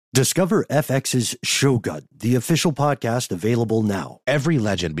Discover FX's Shogun, the official podcast available now. Every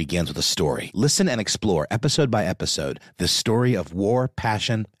legend begins with a story. Listen and explore episode by episode the story of war,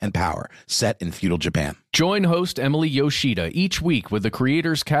 passion, and power set in feudal Japan. Join host Emily Yoshida each week with the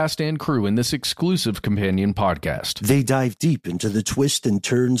creators, cast, and crew in this exclusive companion podcast. They dive deep into the twists and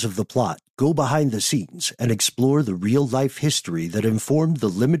turns of the plot, go behind the scenes, and explore the real-life history that informed the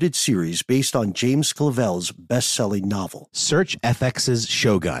limited series based on James Clavell's best-selling novel. Search FX's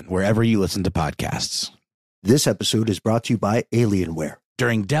Shogun wherever you listen to podcasts. This episode is brought to you by Alienware.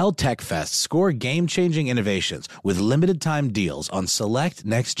 During Dell Tech Fest, score game-changing innovations with limited-time deals on select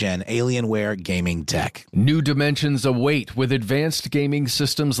next-gen Alienware gaming tech. New dimensions await with advanced gaming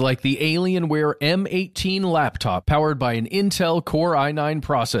systems like the Alienware M18 laptop powered by an Intel Core i9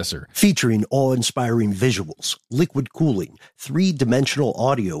 processor. Featuring awe-inspiring visuals, liquid cooling, three-dimensional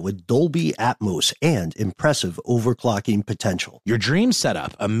audio with Dolby Atmos, and impressive overclocking potential. Your dream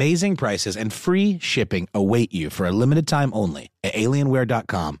setup, amazing prices, and free shipping await you for a limited time only at alienware.com/deals.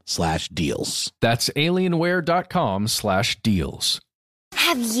 That's alienware.com/deals.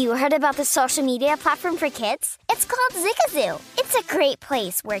 Have you heard about the social media platform for kids? It's called Zigazoo. It's a great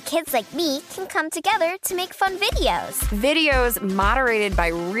place where kids like me can come together to make fun videos. Videos moderated by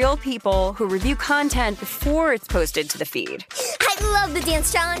real people who review content before it's posted to the feed. I love the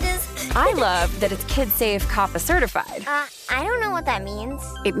dance challenges. I love that it's Kid Safe COPPA certified. I don't know what that means.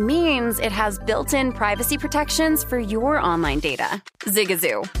 It means it has built-in privacy protections for your online data.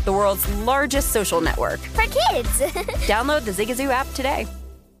 Zigazoo, the world's largest social network. For kids. Download the Zigazoo app today.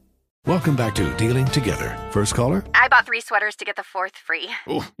 Welcome back to Dealing Together. First caller? I bought 3 sweaters to get the 4th free.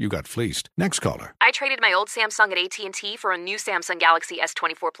 Oh, you got fleeced. Next caller? I traded my old Samsung at AT&T for a new Samsung Galaxy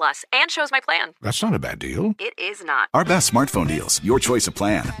S24 Plus and chose my plan. That's not a bad deal. It is not. Our best smartphone deals. Your choice of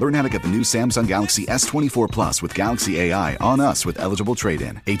plan. Learn how to get the new Samsung Galaxy S24 Plus with Galaxy AI on us with eligible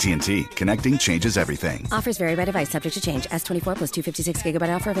trade-in. AT&T. Connecting changes everything. Offers vary by device. Subject to change. S24 plus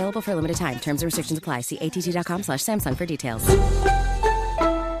 256GB offer available for a limited time. Terms and restrictions apply. See att.com/Samsung for details.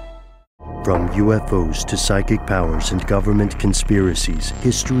 From UFOs to psychic powers and government conspiracies,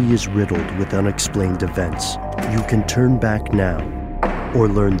 history is riddled with unexplained events. You can turn back now or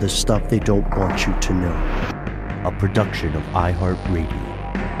learn the stuff they don't want you to know. A production of iHeartRadio.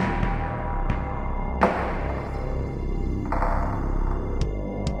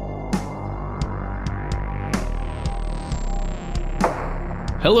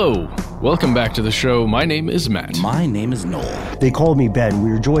 Hello, welcome back to the show. My name is Matt. My name is Noel. They call me Ben. We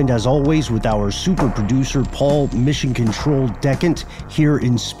are joined as always with our super producer, Paul Mission Control Decant, here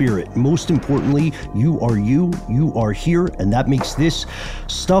in spirit. Most importantly, you are here, and that makes this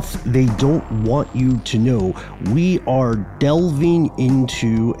stuff they don't want you to know. We are delving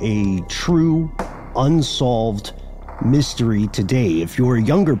into a true, unsolved mystery today. If you're a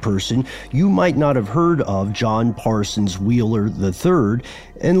younger person, you might not have heard of John Parsons Wheeler III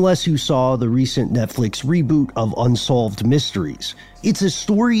unless you saw the recent Netflix reboot of Unsolved Mysteries. It's a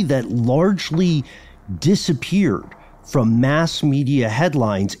story that largely disappeared from mass media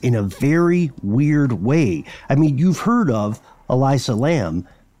headlines in a very weird way. I mean, you've heard of Elisa Lam,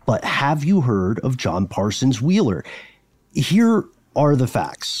 but have you heard of John Parsons Wheeler? Here are the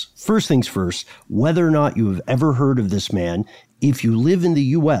facts. First things first, whether or not you have ever heard of this man, if you live in the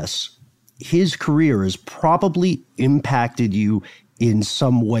U.S., his career has probably impacted you in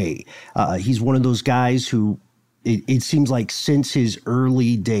some way. He's one of those guys who, it seems like since his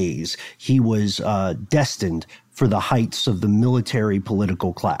early days, he was destined for the heights of the military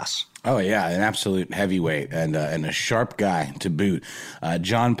political class. Oh, yeah, an absolute heavyweight and a sharp guy to boot.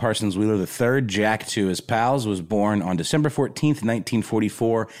 John Parsons Wheeler III, Jack to his pals, was born on December 14th,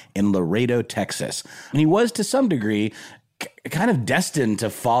 1944 in Laredo, Texas. And he was, to some degree, kind of destined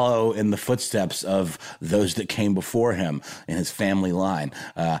to follow in the footsteps of those that came before him in his family line,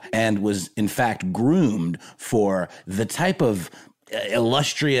 and was, in fact, groomed for the type of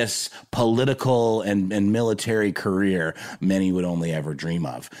illustrious political and military career many would only ever dream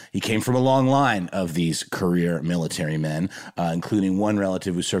of. He came from a long line of these career military men, including one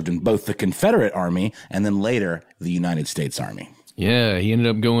relative who served in both the Confederate Army and then later the United States Army. Yeah, he ended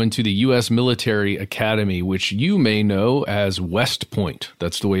up going to the U.S. Military Academy, which you may know as West Point.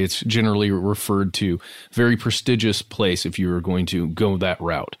 That's the way it's generally referred to. Very prestigious place if you were going to go that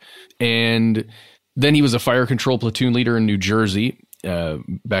route. And then he was a fire control platoon leader in New Jersey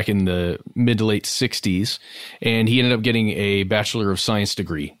back in the mid to late 60s. And he ended up getting a Bachelor of Science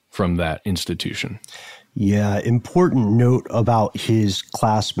degree from that institution. Yeah, important note about his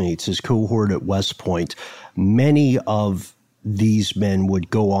classmates, his cohort at West Point. Many of these men would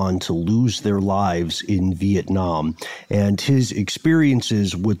go on to lose their lives in Vietnam. And his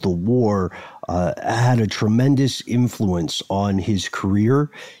experiences with the war had a tremendous influence on his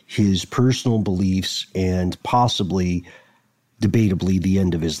career, his personal beliefs, and possibly, debatably, the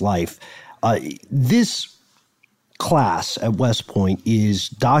end of his life. This class at West Point is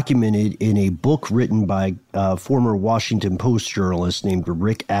documented in a book written by a former Washington Post journalist named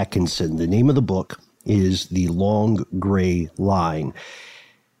Rick Atkinson. The name of the book is The Long Gray Line.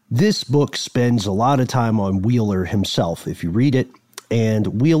 This book spends a lot of time on Wheeler himself, if you read it,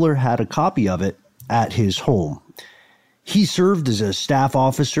 and Wheeler had a copy of it at his home. He served as a staff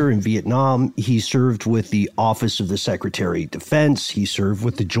officer in Vietnam. He served with the Office of the Secretary of Defense. He served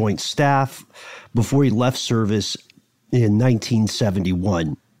with the Joint Staff before he left service in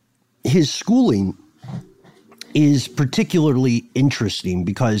 1971. His schooling is particularly interesting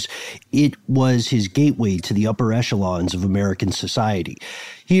because it was his gateway to the upper echelons of American society.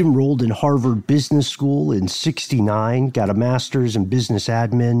 He enrolled in Harvard Business School in '69, got a master's in business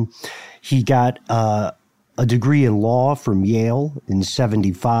admin. He got a degree in law from Yale in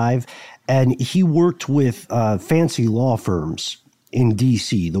 '75, and he worked with fancy law firms in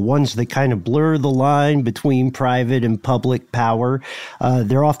D.C., the ones that kind of blur the line between private and public power.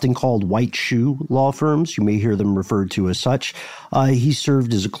 They're often called white shoe law firms. You may hear them referred to as such. He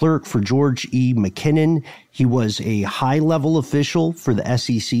served as a clerk for George E. McKinnon. He was a high-level official for the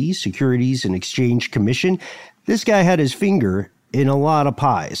SEC, Securities and Exchange Commission. This guy had his finger in a lot of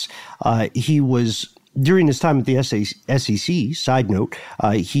pies. He was, during his time at the SEC, side note,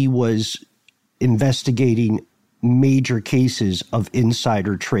 he was investigating major cases of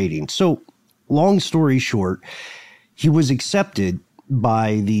insider trading. So, long story short, he was accepted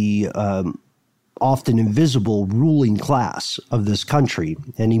by the often invisible ruling class of this country,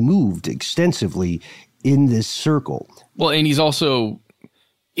 and he moved extensively in this circle. Well, and he's also,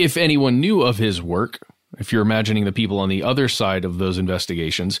 if anyone knew of his work, if you're imagining the people on the other side of those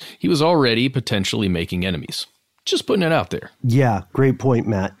investigations, he was already potentially making enemies. Just putting it out there. Yeah, great point,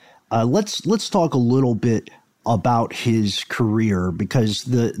 Matt. Let's talk a little bit about his career, because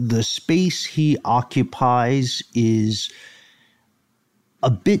the space he occupies is a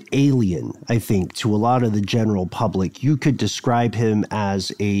bit alien, I think, to a lot of the general public. You could describe him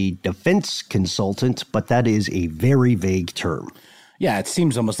as a defense consultant, but that is a very vague term. Yeah, it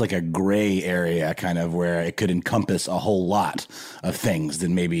seems almost like a gray area, kind of where it could encompass a whole lot of things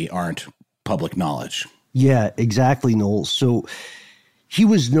that maybe aren't public knowledge. Yeah, exactly, Noel. So he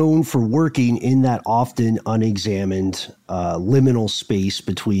was known for working in that often unexamined liminal space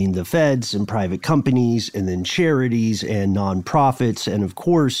between the feds and private companies, and then charities and nonprofits. And of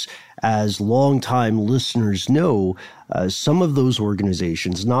course, as longtime listeners know, some of those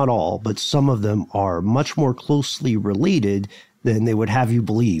organizations, not all, but some of them are much more closely related than they would have you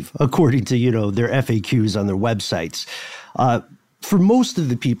believe, according to, their FAQs on their websites. For most of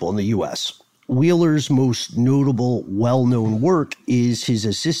the people in the U.S., Wheeler's most notable, well-known work is his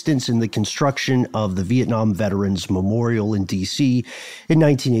assistance in the construction of the Vietnam Veterans Memorial in D.C. in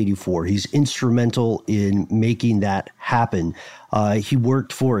 1984. He's instrumental in making that happen. He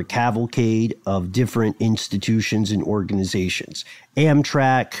worked for a cavalcade of different institutions and organizations: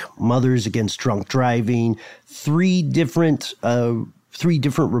 Amtrak, Mothers Against Drunk Driving, three different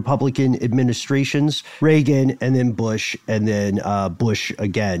Republican administrations, Reagan, and then Bush, and then Bush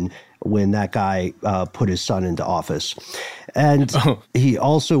again, when that guy put his son into office. And he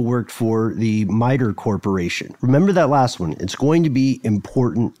also worked for the MITRE Corporation. Remember that last one. It's going to be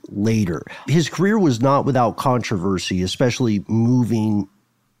important later. His career was not without controversy, especially moving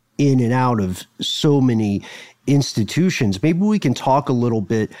in and out of so many institutions. Maybe we can talk a little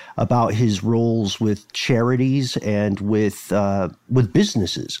bit about his roles with charities and with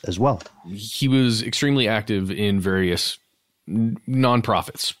businesses as well. He was extremely active in various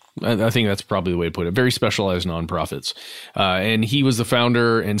nonprofits. I think that's probably the way to put it. Very specialized nonprofits. And he was the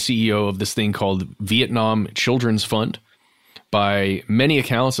founder and CEO of this thing called Vietnam Children's Fund. By many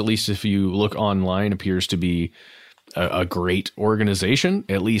accounts, at least if you look online, appears to be a great organization,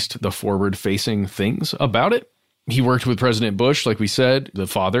 at least the forward-facing things about it. He worked with President Bush, like we said, the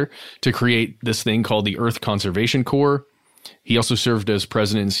father, to create this thing called the Earth Conservation Corps. He also served as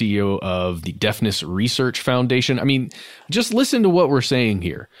president and CEO of the Deafness Research Foundation. I mean, just listen to what we're saying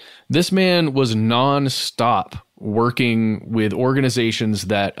here. This man was nonstop working with organizations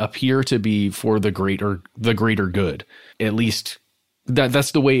that appear to be for the greater good. At least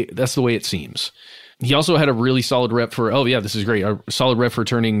that's the way it seems. He also had a really solid rep for, this is great, a solid rep for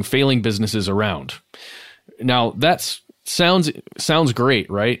turning failing businesses around. Now, that's sounds great,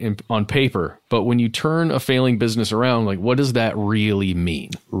 right? On paper, but when you turn a failing business around, like, what does that really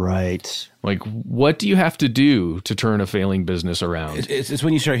mean? Right. Like, what do you have to do to turn a failing business around? It's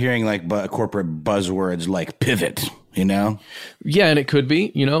when you start hearing like corporate buzzwords like pivot, you know? Yeah, and it could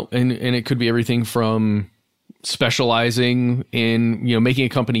be, and it could be everything from specializing in, making a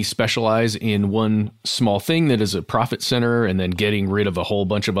company specialize in one small thing that is a profit center and then getting rid of a whole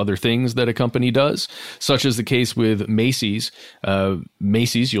bunch of other things that a company does, such as the case with Macy's.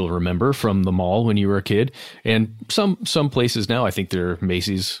 Macy's, you'll remember from the mall when you were a kid, and some places now, I think they're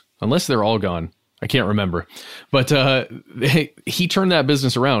Macy's, unless they're all gone. I can't remember. But he turned that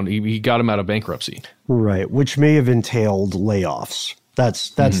business around. He got him out of bankruptcy. Right, which may have entailed layoffs.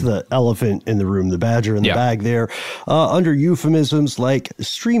 That's the elephant in the room, the badger in the bag there, under euphemisms like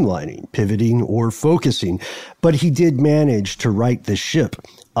streamlining, pivoting, or focusing. But he did manage to right the ship.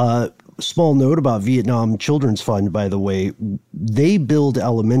 Small note about Vietnam Children's Fund, by the way, they build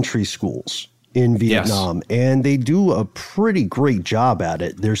elementary schools in Vietnam, and they do a pretty great job at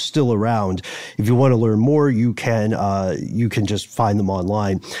it. They're still around. If you want to learn more, you can just find them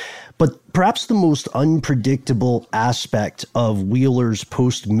online. But perhaps the most unpredictable aspect of Wheeler's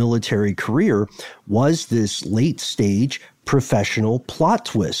post-military career was this late-stage professional plot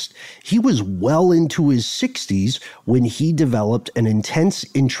twist. He was well into his 60s when he developed an intense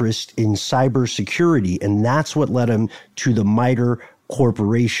interest in cybersecurity, and that's what led him to the MITRE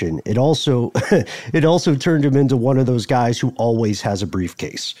Corporation. It also turned him into one of those guys who always has a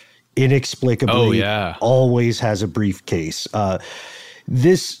briefcase. Inexplicably, always has a briefcase.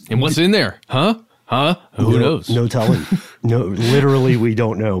 And what's in there? Huh? Who knows? No telling. No, literally, we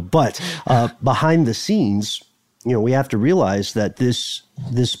don't know. But behind the scenes, we have to realize that this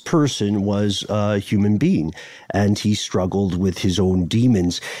person was a human being, and he struggled with his own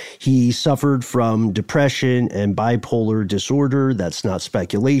demons. He suffered from depression and bipolar disorder. That's not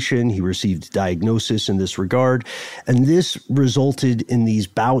speculation. He received diagnosis in this regard, and this resulted in these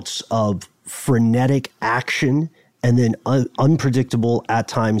bouts of frenetic action and then unpredictable, at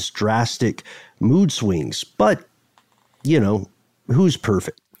times drastic mood swings. But, who's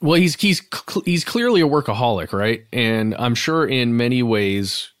perfect? Well, he's clearly a workaholic, right? And I'm sure in many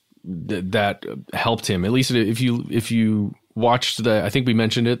ways that helped him. At least if you watched I think we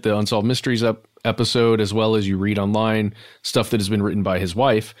mentioned it, the Unsolved Mysteries episode, as well as you read online stuff that has been written by his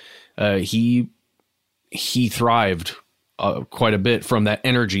wife, he thrived quite a bit from that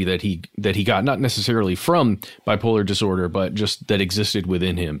energy that he got, not necessarily from bipolar disorder, but just that existed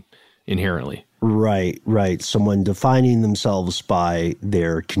within him inherently. Right. Someone defining themselves by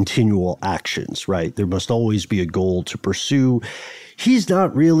their continual actions, right? There must always be a goal to pursue. He's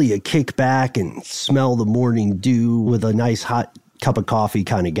not really a kick back and smell the morning dew with a nice hot cup of coffee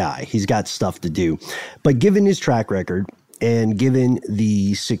kind of guy. He's got stuff to do. But given his track record and given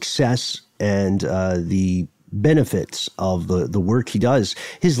the success and the benefits of the work he does,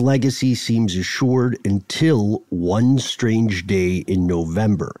 his legacy seems assured until one strange day in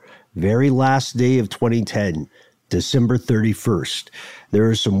November, very last day of 2010, December 31st. There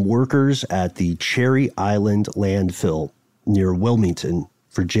are some workers at the Cherry Island landfill near Wilmington,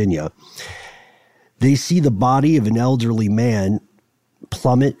 Virginia. They see the body of an elderly man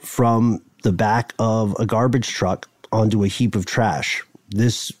plummet from the back of a garbage truck onto a heap of trash.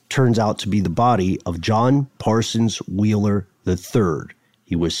 This turns out to be the body of John Parsons Wheeler III.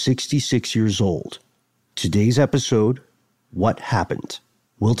 He was 66 years old. Today's episode, What Happened?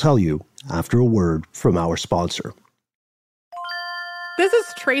 We'll tell you after a word from our sponsor. This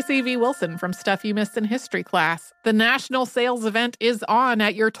is Tracy V. Wilson from Stuff You Missed in History Class. The national sales event is on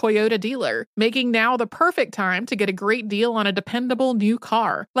at your Toyota dealer, making now the perfect time to get a great deal on a dependable new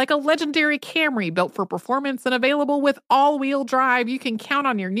car. Like a legendary Camry built for performance and available with all-wheel drive, you can count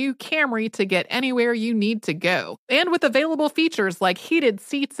on your new Camry to get anywhere you need to go. And with available features like heated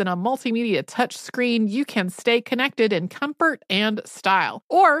seats and a multimedia touchscreen, you can stay connected in comfort and style.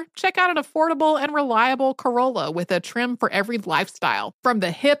 Or check out an affordable and reliable Corolla with a trim for every lifestyle. From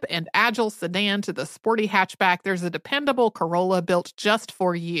the hip and agile sedan to the sporty hatchback, there's a dependable Corolla built just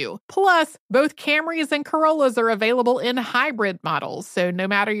for you. Plus, both Camrys and Corollas are available in hybrid models, so no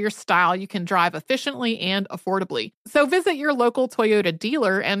matter your style, you can drive efficiently and affordably. So visit your local Toyota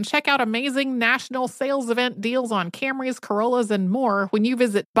dealer and check out amazing national sales event deals on Camrys, Corollas, and more when you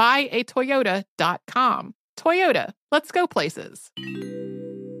visit buyatoyota.com. Toyota, let's go places.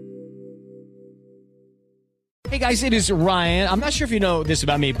 Hey guys, it is Ryan. I'm not sure if you know this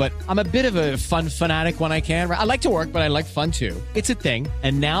about me, but I'm a bit of a fun fanatic when I can. I like to work, but I like fun too. It's a thing.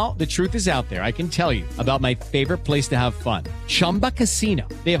 And now the truth is out there. I can tell you about my favorite place to have fun. Chumba Casino.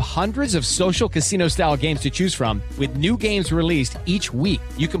 They have hundreds of social casino style games to choose from with new games released each week.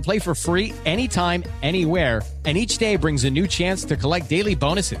 You can play for free anytime, anywhere. And each day brings a new chance to collect daily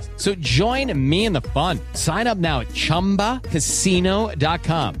bonuses. So join me in the fun. Sign up now at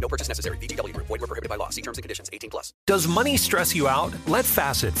ChumbaCasino.com. No purchase necessary. VGW Group. Void where prohibited by law. See terms and conditions. 18+. Does money stress you out? Let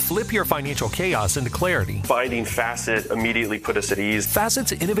Facet flip your financial chaos into clarity. Finding Facet immediately put us at ease.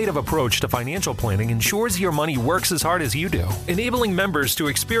 Facet's innovative approach to financial planning ensures your money works as hard as you do, enabling members to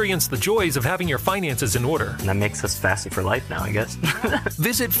experience the joys of having your finances in order. And that makes us Facet for life now, I guess.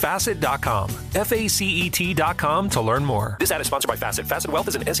 Visit Facet.com. FACET.com to learn more. This ad is sponsored by Facet. Facet Wealth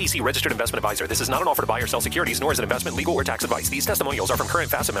is an SEC registered investment advisor. This is not an offer to buy or sell securities, nor is it investment, legal, or tax advice. These testimonials are from current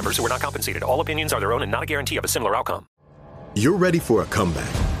Facet members who are not compensated. All opinions are their own and not a guarantee of a similar outcome. You're ready for a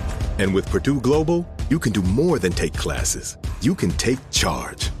comeback. And with Purdue Global, you can do more than take classes. You can take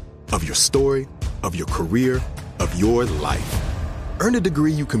charge of your story, of your career, of your life. Earn a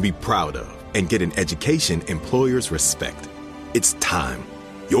degree you can be proud of and get an education employers respect. It's time,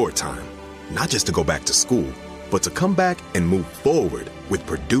 your time, not just to go back to school, but to come back and move forward with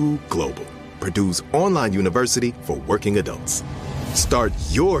Purdue Global, Purdue's online university for working adults. Start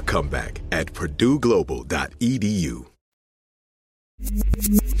your comeback at purdueglobal.edu.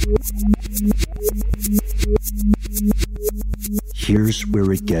 Here's where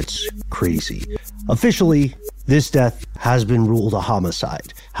it gets crazy. Officially, this death has been ruled a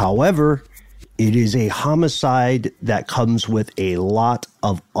homicide. However, it is a homicide that comes with a lot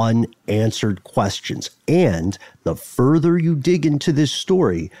of unanswered questions. And the further you dig into this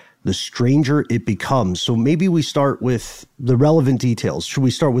story, the stranger it becomes. So maybe we start with the relevant details. Should we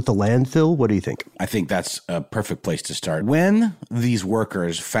start with the landfill? What do you think? I think that's a perfect place to start. When these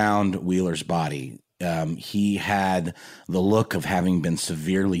workers found Wheeler's body, he had the look of having been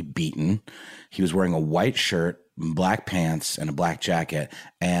severely beaten. He was wearing a white shirt, black pants, and a black jacket.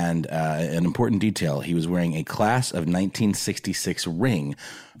 And an important detail, he was wearing a class of 1966 ring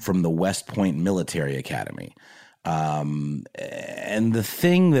from the West Point Military Academy. And the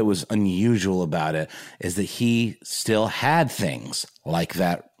thing that was unusual about it is that he still had things like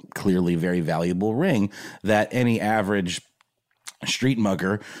that clearly very valuable ring that any average street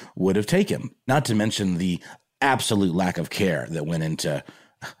mugger would have taken. Not to mention the absolute lack of care that went into,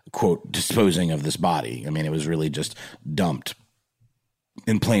 quote, disposing of this body. I mean, it was really just dumped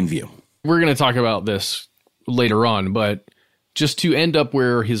in plain view. We're going to talk about this later on, but just to end up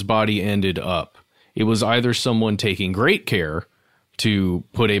where his body ended up, it was either someone taking great care to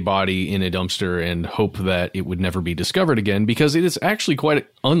put a body in a dumpster and hope that it would never be discovered again, because it is actually quite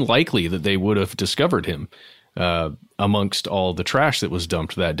unlikely that they would have discovered him amongst all the trash that was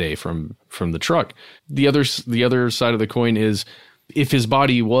dumped that day from the truck. The other side of the coin is if his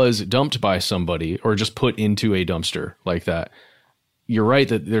body was dumped by somebody or just put into a dumpster like that, you're right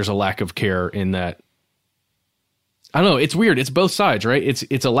that there's a lack of care in that. I don't know. It's weird. It's both sides, right?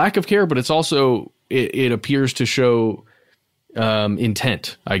 It's a lack of care, but it's also it appears to show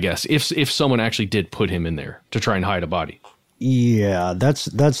intent, I guess, if someone actually did put him in there to try and hide a body. Yeah, that's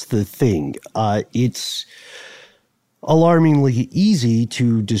the thing. It's alarmingly easy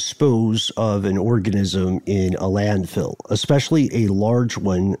to dispose of an organism in a landfill, especially a large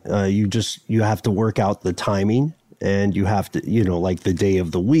one. You have to work out the timing. And you have to, like the day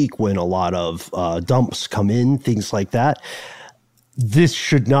of the week when a lot of dumps come in, things like that. This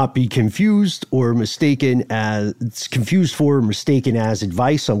should not be confused or mistaken as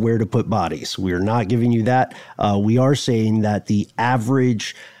advice on where to put bodies. We are not giving you that. We are saying that the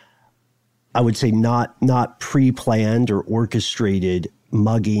average, I would say not pre-planned or orchestrated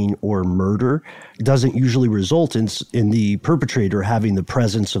mugging or murder doesn't usually result in the perpetrator having the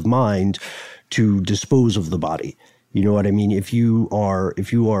presence of mind to dispose of the body. You know what I mean? If you are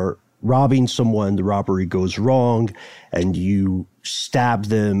robbing someone, the robbery goes wrong, and you stab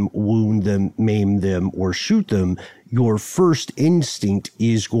them, wound them, maim them, or shoot them, your first instinct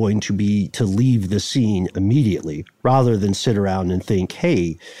is going to be to leave the scene immediately, rather than sit around and think,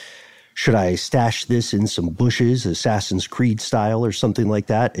 hey, should I stash this in some bushes, Assassin's Creed style or something like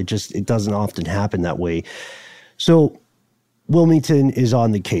that? It doesn't often happen that way. So Wilmington is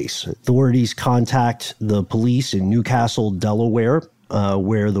on the case. Authorities contact the police in Newcastle, Delaware,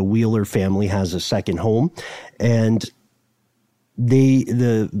 where the Wheeler family has a second home. And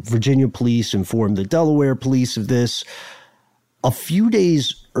the Virginia police informed the Delaware police of this. A few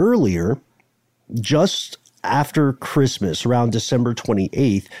days earlier, just after Christmas, around December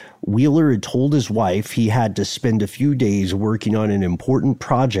 28th, Wheeler had told his wife he had to spend a few days working on an important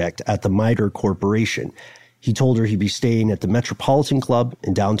project at the MITRE Corporation. He told her he'd be staying at the Metropolitan Club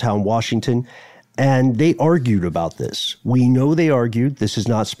in downtown Washington, and they argued about this. We know they argued. This is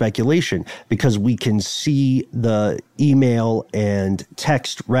not speculation because we can see the email and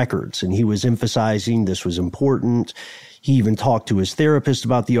text records, and he was emphasizing this was important. He even talked to his therapist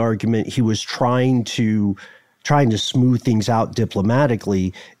about the argument. He was trying to smooth things out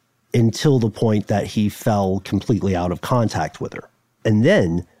diplomatically until the point that he fell completely out of contact with her. And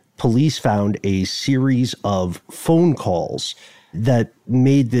then police found a series of phone calls that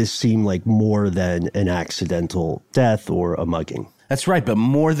made this seem like more than an accidental death or a mugging. That's right, but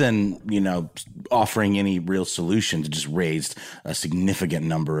more than, offering any real solutions, it just raised a significant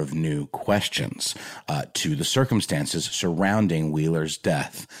number of new questions to the circumstances surrounding Wheeler's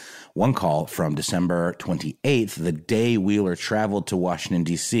death. One call from December 28th, the day Wheeler traveled to Washington,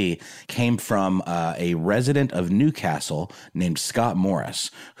 D.C., came from a resident of Newcastle named Scott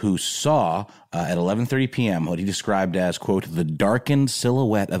Morris, who saw at 11:30 p.m. what he described as, quote, the darkened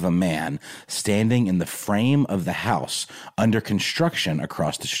silhouette of a man standing in the frame of the house under construction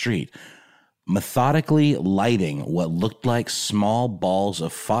across the street, methodically lighting what looked like small balls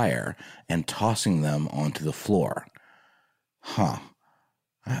of fire and tossing them onto the floor.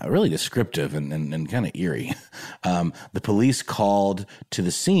 Really descriptive and kind of eerie. The police called to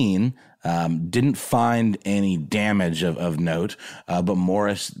the scene, didn't find any damage of note, but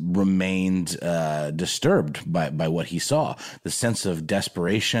Morris remained disturbed by what he saw. The sense of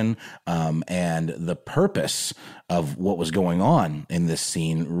desperation and the purpose of what was going on in this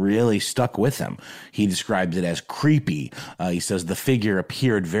scene really stuck with him. He described it as creepy. He says the figure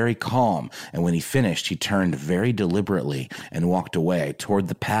appeared very calm, and when he finished, he turned very deliberately and walked away toward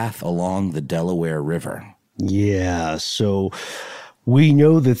the path along the Delaware River. Yeah, so we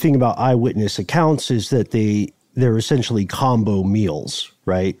know the thing about eyewitness accounts is that they're essentially combo meals,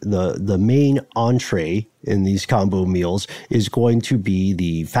 right? The main entree in these combo meals is going to be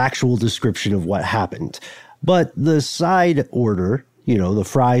the factual description of what happened. But the side order, the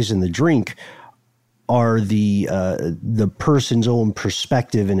fries and the drink, are the person's own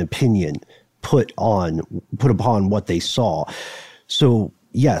perspective and opinion put upon what they saw. So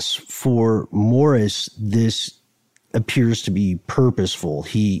yes, for Morris, this appears to be purposeful.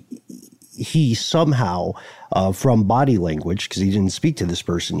 He somehow, from body language, because he didn't speak to this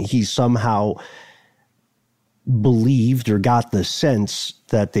person, he somehow believed or got the sense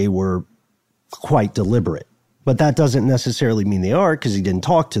that they were quite deliberate. But that doesn't necessarily mean they are, because he didn't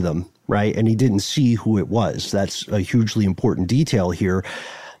talk to them, right? And he didn't see who it was. That's a hugely important detail here.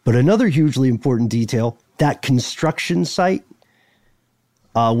 But another hugely important detail, that construction site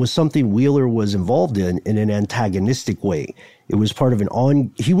was something Wheeler was involved in an antagonistic way. It was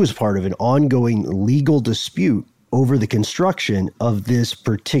he was part of an ongoing legal dispute over the construction of this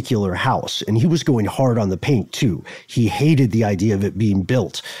particular house. And he was going hard on the paint too. He hated the idea of it being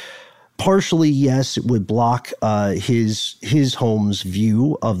built. Partially, yes, it would block his home's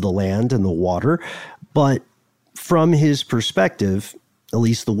view of the land and the water. But from his perspective, at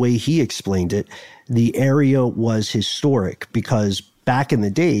least the way he explained it, the area was historic because back in the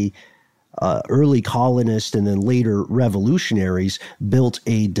day, early colonists and then later revolutionaries built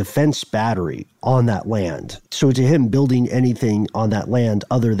a defense battery on that land. So to him, building anything on that land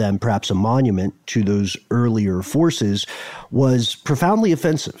other than perhaps a monument to those earlier forces was profoundly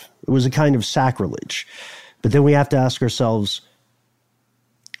offensive. It was a kind of sacrilege. But then we have to ask ourselves,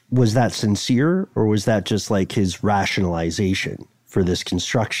 was that sincere, or was that just like his rationalization for this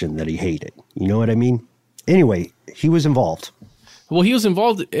construction that he hated? You know what I mean? Anyway, he was involved. Well, he was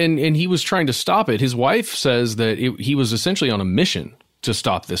involved and he was trying to stop it. His wife says that he was essentially on a mission to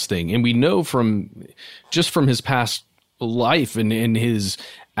stop this thing. And we know from his past life and his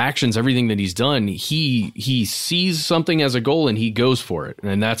actions, everything that he's done, he sees something as a goal and he goes for it.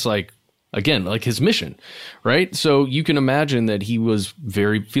 And that's like, again, like his mission, right? So you can imagine that he was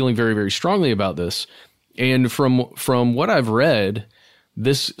feeling very, very strongly about this. And from what I've read,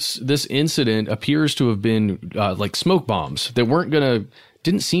 this incident appears to have been like smoke bombs that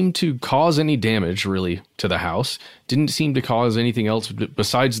didn't seem to cause any damage really to the house, didn't seem to cause anything else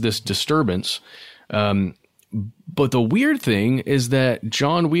besides this disturbance. But the weird thing is that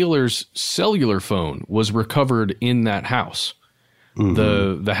John Wheeler's cellular phone was recovered in that house,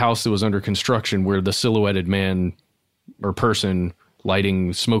 the house that was under construction where the silhouetted man or person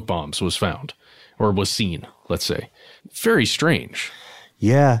lighting smoke bombs was found or was seen, let's say. Very strange.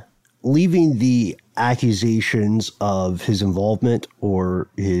 Yeah, leaving the accusations of his involvement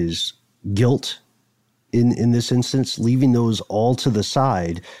or his guilt in this instance, leaving those all to the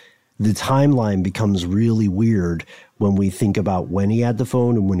side, the timeline becomes really weird when we think about when he had the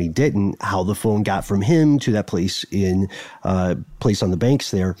phone and when he didn't, how the phone got from him to that place on the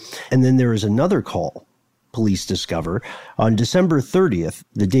banks there. And then there is another call police discover. On December 30th,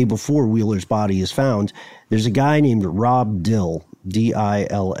 the day before Wheeler's body is found, there's a guy named Rob Dill,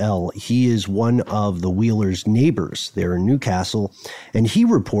 D-I-L-L. He is one of the Wheelers' neighbors there in Newcastle, and he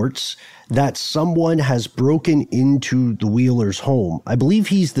reports that someone has broken into the Wheelers' home. I believe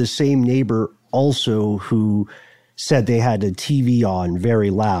he's the same neighbor also who said they had a TV on very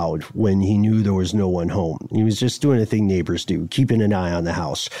loud when he knew there was no one home. He was just doing a thing neighbors do, keeping an eye on the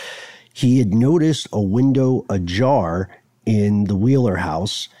house. He had noticed a window ajar in the Wheeler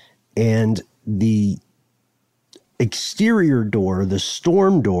house, and the exterior door, the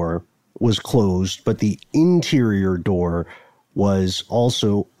storm door, was closed, but the interior door was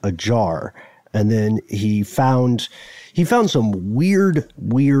also ajar. And then he found some weird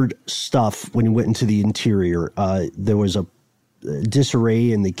stuff when he went into the interior. There was a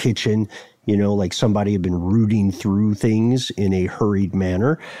disarray in the kitchen, like somebody had been rooting through things in a hurried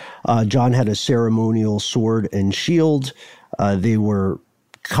manner. John had a ceremonial sword and shield. They were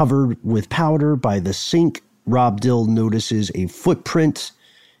covered with powder by the sink. Rob Dill notices a footprint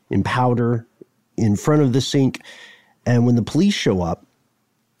in powder in front of the sink. And when the police show up,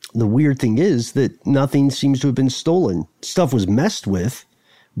 the weird thing is that nothing seems to have been stolen. Stuff was messed with,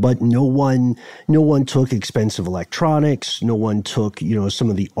 but no one took expensive electronics. No one took, some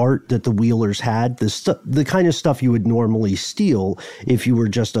of the art that the Wheelers had, the kind of stuff you would normally steal if you were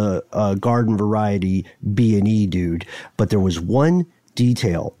just a garden variety B&E dude. But there was one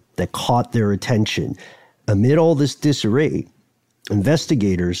detail that caught their attention. Amid all this disarray,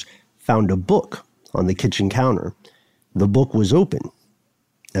 investigators found a book on the kitchen counter. The book was open,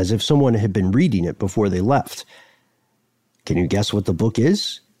 as if someone had been reading it before they left. Can you guess what the book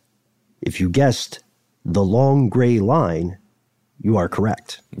is? If you guessed The Long Gray Line, you are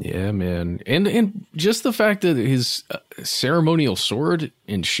correct. Yeah, man. And just the fact that his ceremonial sword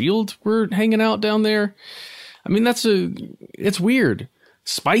and shield were hanging out down there, I mean, it's weird.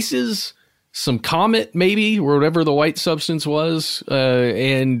 Spices, some Comet maybe, or whatever the white substance was,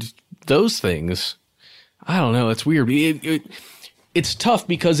 and those things. I don't know. It's weird. It's tough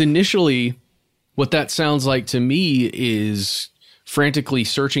because initially what that sounds like to me is frantically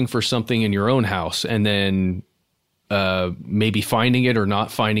searching for something in your own house and then maybe finding it or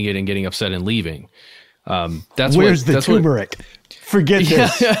not finding it and getting upset and leaving. Where's the turmeric? Forget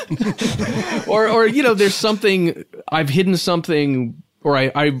this. Or there's something, I've hidden something, or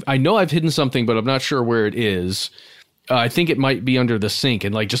I know I've hidden something, but I'm not sure where it is. I think it might be under the sink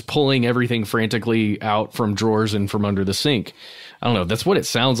and just pulling everything frantically out from drawers and from under the sink. I don't know. That's what it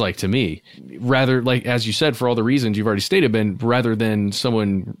sounds like to me. Rather, as you said, for all the reasons you've already stated, Ben, rather than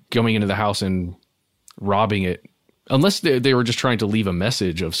someone going into the house and robbing it, unless they were just trying to leave a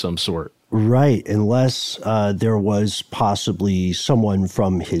message of some sort. Right. Unless there was possibly someone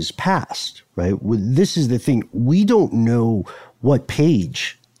from his past, right? This is the thing. We don't know what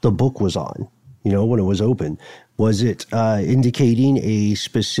page the book was on, when it was open. Was it indicating a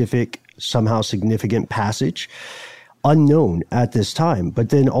specific, somehow significant passage? Unknown at this time. But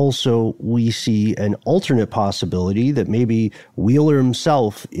then also we see an alternate possibility that maybe Wheeler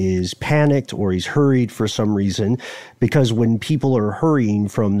himself is panicked or he's hurried for some reason, because when people are hurrying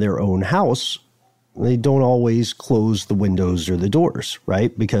from their own house, they don't always close the windows or the doors,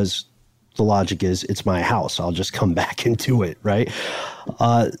 right? Because the logic is, it's my house, I'll just come back into it, right?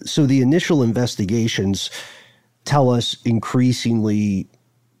 So the initial investigations tell us increasingly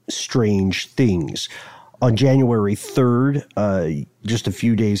strange things. On January 3rd, just a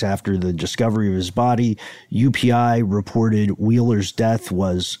few days after the discovery of his body, UPI reported Wheeler's death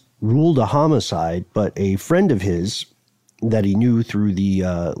was ruled a homicide, but a friend of his that he knew through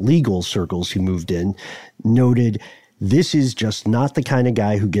the legal circles he moved in noted, this is just not the kind of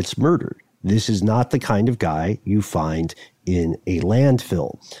guy who gets murdered. This is not the kind of guy you find in a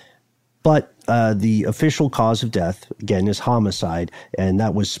landfill. But the official cause of death, again, is homicide, and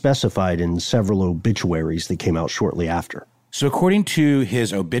that was specified in several obituaries that came out shortly after. So according to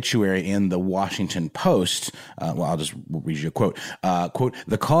his obituary in the Washington Post, I'll just read you a quote. Quote,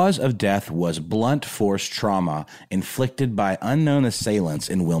 the cause of death was blunt force trauma inflicted by unknown assailants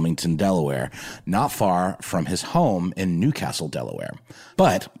in Wilmington, Delaware, not far from his home in Newcastle, Delaware.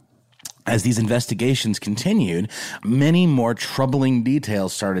 But as these investigations continued, many more troubling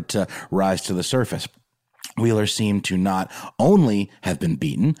details started to rise to the surface. Wheeler seemed to not only have been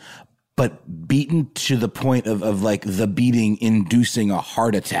beaten, but beaten to the point of the beating inducing a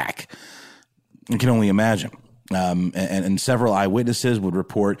heart attack. I can only imagine. And several eyewitnesses would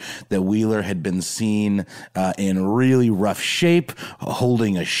report that Wheeler had been seen in really rough shape,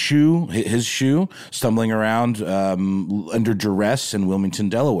 holding a shoe, his shoe, stumbling around under duress in Wilmington,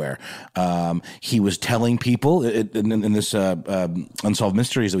 Delaware. He was telling people in this Unsolved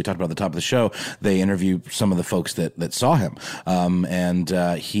Mysteries that we talked about at the top of the show, they interview some of the folks that saw him. And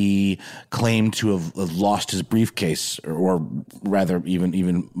he claimed to have lost his briefcase, or rather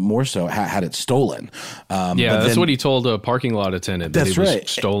even more so, had it stolen. That's what he told a parking lot attendant. That That's it was right.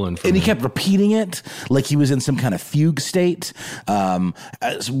 Stolen from and he him. kept repeating it like he was in some kind of fugue state,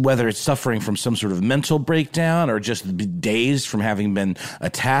 whether it's suffering from some sort of mental breakdown or just dazed from having been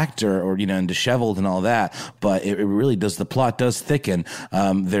attacked or and disheveled and all that. But it really does. The plot does thicken.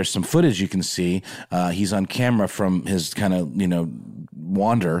 There's some footage you can see. He's on camera from his kind of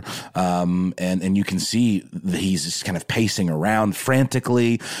wander, and you can see that he's just kind of pacing around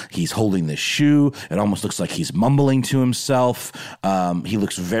frantically. He's holding this shoe. It almost looks like he's mumbling to himself. He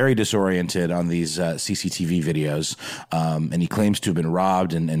looks very disoriented on these CCTV videos, and he claims to have been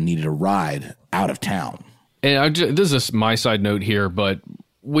robbed and needed a ride out of town. And this is my side note here, but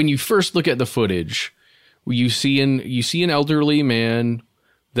when you first look at the footage, you see an elderly man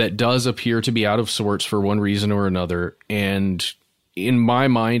that does appear to be out of sorts for one reason or another, and in my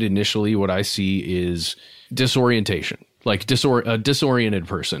mind, initially, what I see is disorientation, like a disoriented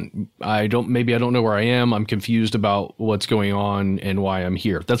person. Maybe I don't know where I am. I'm confused about what's going on and why I'm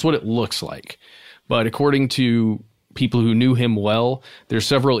here. That's what it looks like. But according to people who knew him well, there's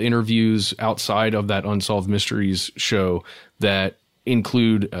several interviews outside of that Unsolved Mysteries show that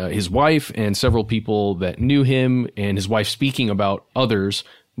include his wife and several people that knew him, and his wife speaking about others'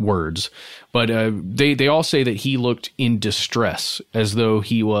 words. But they all say that he looked in distress, as though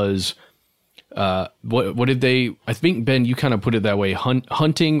he was what did they, I think, Ben, you kind of put it that way,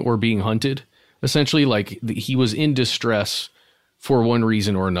 hunting or being hunted, essentially, like he was in distress for one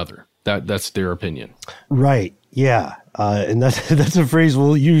reason or another. That's their opinion. Right. Yeah. And that's a phrase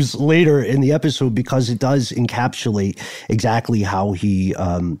we'll use later in the episode, because it does encapsulate exactly how he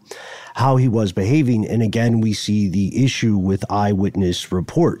was behaving. And again, we see the issue with eyewitness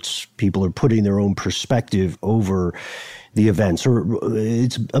reports. People are putting their own perspective over the events, or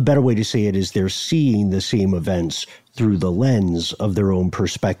it's a better way to say it is they're seeing the same events through the lens of their own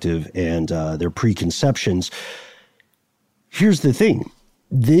perspective and their preconceptions. Here's the thing.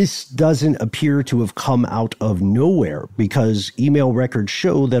 This doesn't appear to have come out of nowhere, because email records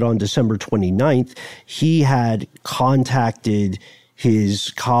show that on December 29th, he had contacted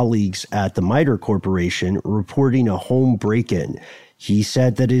his colleagues at the MITRE Corporation reporting a home break-in. He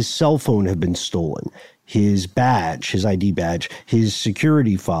said that his cell phone had been stolen, his badge, his ID badge, his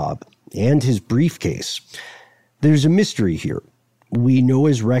security fob, and his briefcase. There's a mystery here. We know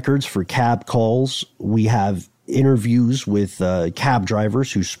his records for cab calls. We have interviews with cab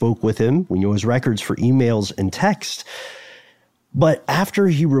drivers who spoke with him. We know his records for emails and text. But after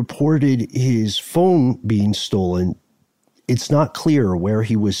he reported his phone being stolen, it's not clear where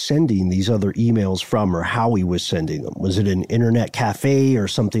he was sending these other emails from or how he was sending them. Was it an internet cafe or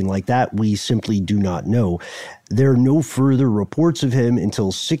something like that? We simply do not know. There are no further reports of him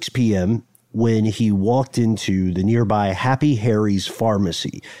until 6 p.m. when he walked into the nearby Happy Harry's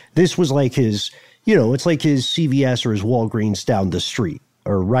pharmacy. This was like his, it's like his CVS or his Walgreens down the street,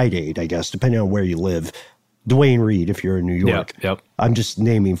 or Rite Aid, I guess, depending on where you live. Duane Reade, if you're in New York. Yep. I'm just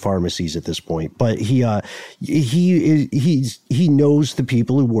naming pharmacies at this point, but he knows the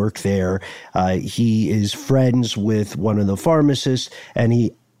people who work there. He is friends with one of the pharmacists, and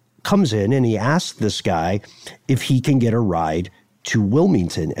he comes in and he asks this guy if he can get a ride to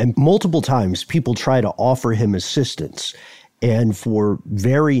Wilmington. And multiple times people try to offer him assistance, and for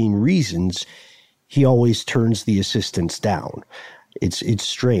varying reasons, he always turns the assistance down. It's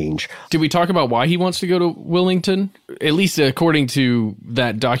strange. Did we talk about why he wants to go to Wilmington? At least according to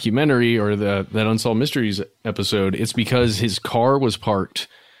that documentary or that Unsolved Mysteries episode, it's because his car was parked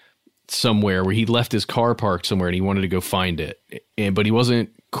somewhere, where he left his car parked somewhere and he wanted to go find it. But he wasn't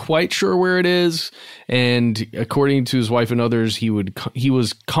quite sure where it is. And according to his wife and others, he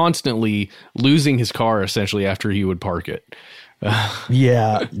was constantly losing his car essentially after he would park it.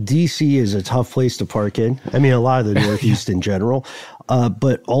 Yeah, DC is a tough place to park in. I mean, a lot of the Northeast in general.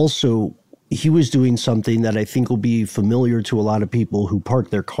 But also, he was doing something that I think will be familiar to a lot of people who park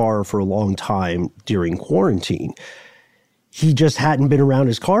their car for a long time during quarantine. He just hadn't been around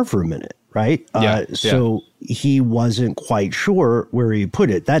his car for a minute, right? So he wasn't quite sure where he put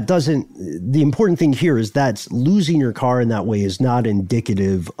it. The important thing here is that losing your car in that way is not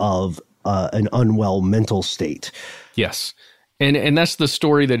indicative of an unwell mental state. Yes. And that's the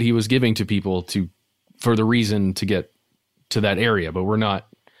story that he was giving to people for the reason to get to that area. But we're not,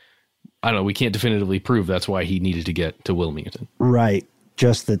 I don't know, we can't definitively prove that's why he needed to get to Wilmington. Right.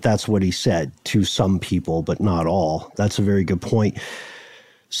 Just that's what he said to some people, but not all. That's a very good point.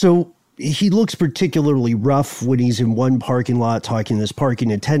 So he looks particularly rough when he's in one parking lot talking to this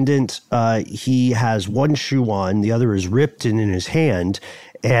parking attendant. He has one shoe on, the other is ripped and in his hand.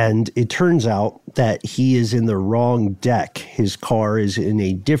 And it turns out that he is in the wrong deck. His car is in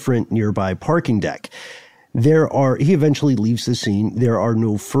a different nearby parking deck. He eventually leaves the scene. There are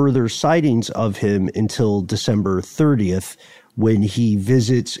no further sightings of him until December 30th, when he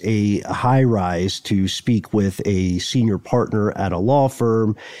visits a high-rise to speak with a senior partner at a law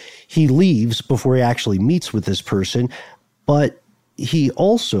firm. He leaves before he actually meets with this person, but he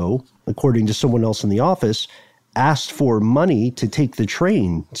also, according to someone else in the office, asked for money to take the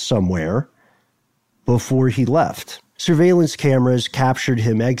train somewhere before he left. Surveillance cameras captured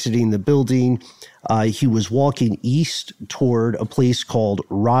him exiting the building. He was walking east toward a place called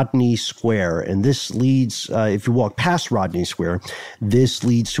Rodney Square. And this leads, if you walk past Rodney Square, this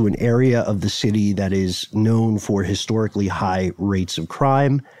leads to an area of the city that is known for historically high rates of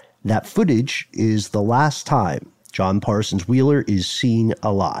crime. That footage is the last time John Parsons Wheeler is seen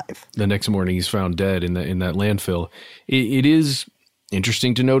alive. The next morning, he's found dead in that landfill. It is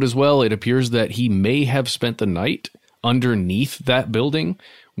interesting to note as well, it appears that he may have spent the night underneath that building,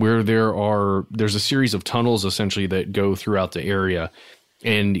 where there's a series of tunnels essentially that go throughout the area,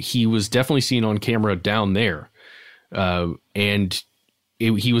 and he was definitely seen on camera down there.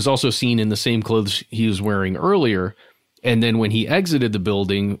 He was also seen in the same clothes he was wearing earlier. And then when he exited the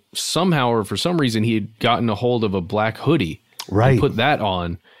building, somehow or for some reason, he had gotten a hold of a black hoodie, right, and put that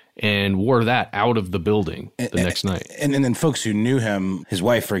on and wore that out of the building the next night. And then folks who knew him, his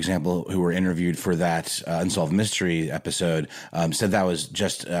wife, for example, who were interviewed for that Unsolved Mystery episode, said that was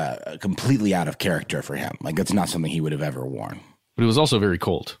just completely out of character for him. Like, that's not something he would have ever worn. But it was also very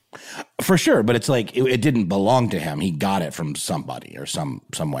cold. For sure, but it's like it didn't belong to him. He got it from somebody or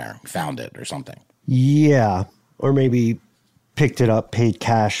somewhere, found it or something. Yeah, or maybe picked it up, paid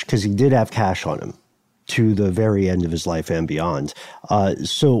cash, because he did have cash on him to the very end of his life and beyond.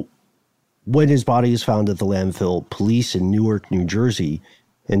 So when his body is found at the landfill, police in Newark, New Jersey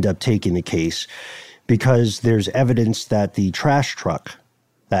end up taking the case because there's evidence that the trash truck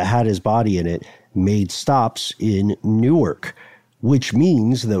that had his body in it made stops in Newark, which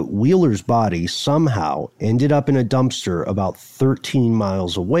means that Wheeler's body somehow ended up in a dumpster about 13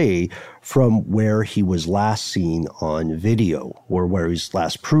 miles away from where he was last seen on video, or where he was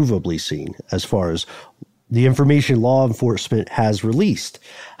last provably seen, as far as the information law enforcement has released.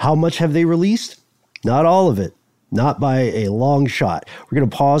 How much have they released? Not all of it. Not by a long shot. We're going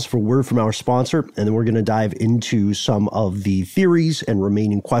to pause for word from our sponsor, and then we're going to dive into some of the theories and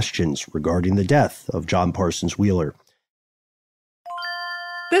remaining questions regarding the death of John Parsons Wheeler.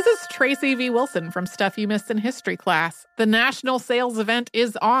 This is Tracy V. Wilson from Stuff You Missed in History Class. The national sales event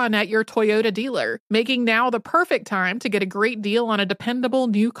is on at your Toyota dealer, making now the perfect time to get a great deal on a dependable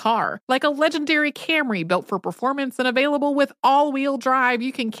new car. Like a legendary Camry built for performance and available with all-wheel drive,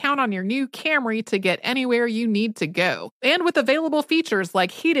 you can count on your new Camry to get anywhere you need to go. And with available features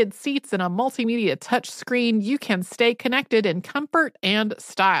like heated seats and a multimedia touchscreen, you can stay connected in comfort and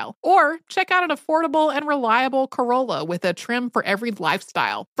style. Or check out an affordable and reliable Corolla with a trim for every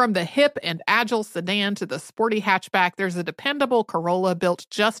lifestyle. From the hip and agile sedan to the sporty hatchback, there's a dependable Corolla built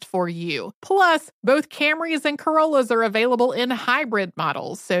just for you. Plus, both Camrys and Corollas are available in hybrid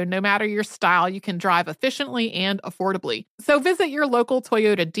models, so no matter your style, you can drive efficiently and affordably. So visit your local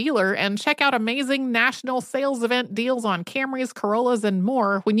Toyota dealer and check out amazing national sales event deals on Camrys, Corollas, and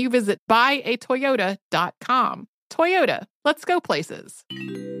more when you visit buyatoyota.com. Toyota, let's go places.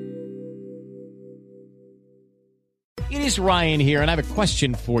 It is Ryan here, and I have a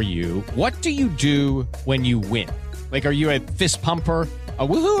question for you. What do you do when you win? Like, are you a fist pumper, a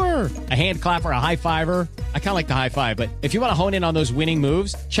woohooer, a hand clapper, a high fiver? I kind of like the high five, but if you want to hone in on those winning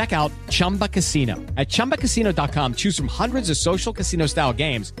moves, check out Chumba Casino. At ChumbaCasino.com, choose from hundreds of social casino-style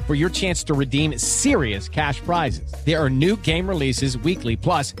games for your chance to redeem serious cash prizes. There are new game releases weekly,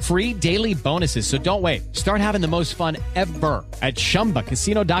 plus free daily bonuses, so don't wait. Start having the most fun ever at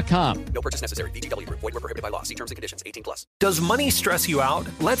ChumbaCasino.com. No purchase necessary. VGW Group. Void where prohibited by law. See terms and conditions. 18+. Does money stress you out?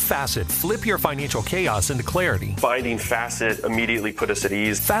 Let Facet flip your financial chaos into clarity. Finding Facet immediately put us at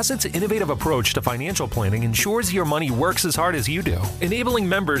ease. Facet's innovative approach to financial planning Investing ensures your money works as hard as you do, enabling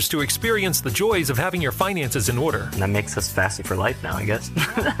members to experience the joys of having your finances in order. And that makes us Facet for life now, I guess.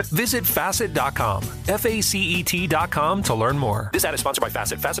 Visit Facet.com, FACET.com to learn more. This ad is sponsored by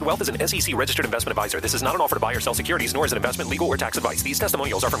Facet. Facet Wealth is an SEC registered investment advisor. This is not an offer to buy or sell securities, nor is it investment, legal, or tax advice. These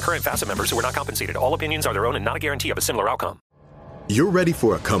testimonials are from current Facet members who are not compensated. All opinions are their own and not a guarantee of a similar outcome. You're ready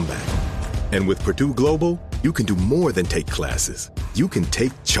for a comeback. And with Purdue Global, you can do more than take classes. You can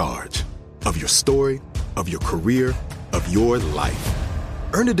take charge of your story, of your career, of your life.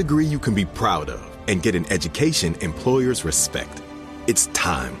 Earn a degree you can be proud of and get an education employers respect. It's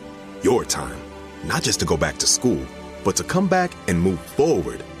time, your time, not just to go back to school, but to come back and move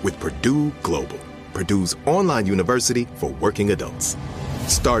forward with Purdue Global, Purdue's online university for working adults.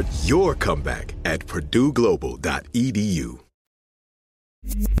 Start your comeback at purdueglobal.edu.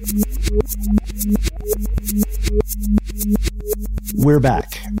 We're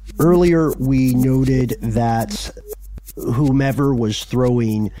back. Earlier, we noted that whomever was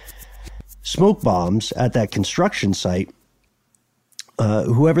throwing smoke bombs at that construction site,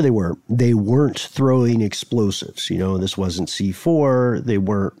 whoever they weren't throwing explosives. You know, this wasn't C4. They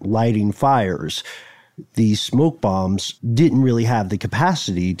weren't lighting fires. These smoke bombs didn't really have the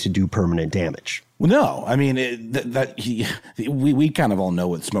capacity to do permanent damage. Well, no, I mean, we kind of all know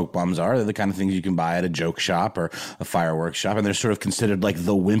what smoke bombs are. They're the kind of things you can buy at a joke shop or a fireworks shop, and they're sort of considered like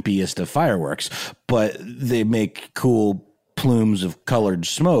the wimpiest of fireworks, but they make cool plumes of colored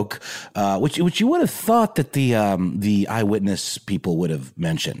smoke, which you would have thought that the eyewitness people would have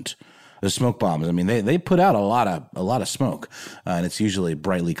mentioned. The smoke bombs. I mean, they put out a lot of smoke, and it's usually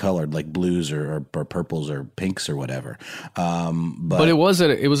brightly colored, like blues or purples or pinks or whatever. But it was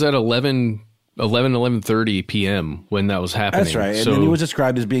at 11:30 p.m. when that was happening. That's right. And then it was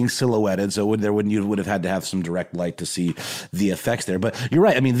described as being silhouetted, so you would have had to have some direct light to see the effects there. But you're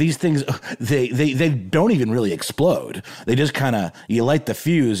right. I mean, these things, they don't even really explode. They just kind of, you light the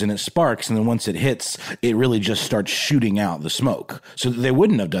fuse and it sparks, and then once it hits, it really just starts shooting out the smoke. So they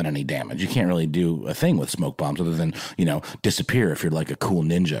wouldn't have done any damage. You can't really do a thing with smoke bombs other than, disappear if you're like a cool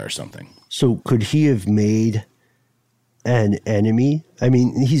ninja or something. So could he have made an enemy? I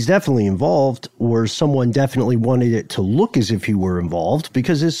mean, he's definitely involved, or someone definitely wanted it to look as if he were involved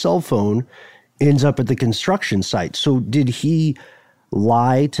because his cell phone ends up at the construction site. So did he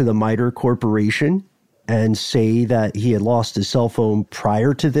lie to the MITRE Corporation and say that he had lost his cell phone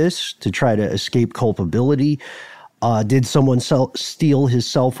prior to this to try to escape culpability? Did someone steal his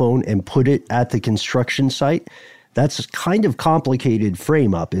cell phone and put it at the construction site? That's kind of complicated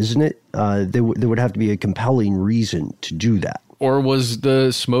frame up, isn't it? There would have to be a compelling reason to do that. Or was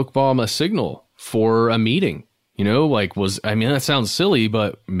the smoke bomb a signal for a meeting? That sounds silly,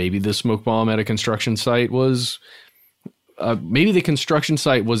 but maybe the smoke bomb at a construction site was, maybe the construction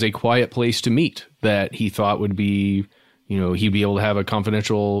site was a quiet place to meet that he thought would be, he'd be able to have a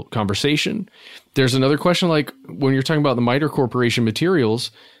confidential conversation. There's another question, like when you're talking about the MITRE Corporation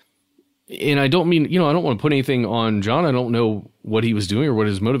materials, and I don't mean, I don't want to put anything on John. I don't know what he was doing or what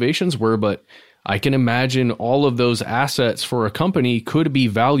his motivations were, but I can imagine all of those assets for a company could be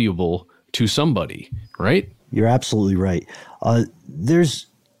valuable to somebody, right? You're absolutely right. There's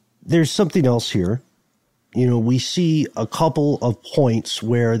something else here. We see a couple of points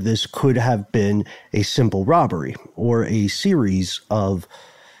where this could have been a simple robbery or a series of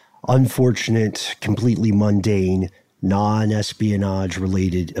unfortunate, completely mundane, non-espionage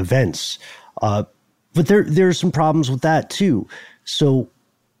related events. But there's some problems with that too. So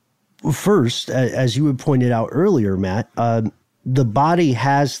first, as you had pointed out earlier, Matt, the body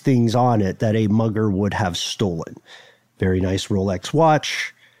has things on it that a mugger would have stolen. Very nice Rolex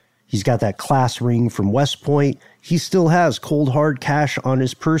watch. He's got that class ring from West Point. He still has cold hard cash on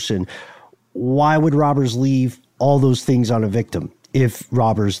his person. Why would robbers leave all those things on a victim? If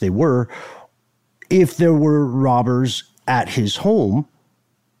robbers they were. If there were robbers at his home,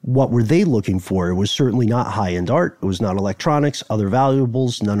 what were they looking for? It was certainly not high-end art. It was not electronics, other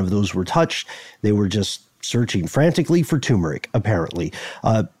valuables. None of those were touched. They were just searching frantically for turmeric, apparently.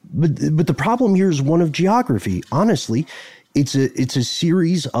 But the problem here is one of geography. Honestly, it's a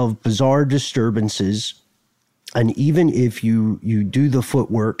series of bizarre disturbances. And even if you do the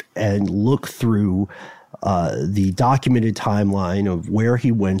footwork and look through the documented timeline of where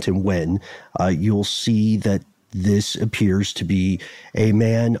he went and when, you'll see that this appears to be a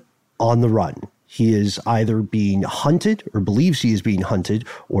man on the run. He is either being hunted or believes he is being hunted,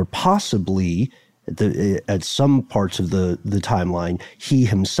 or possibly at some parts of the timeline, he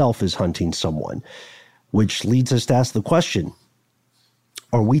himself is hunting someone, which leads us to ask the question,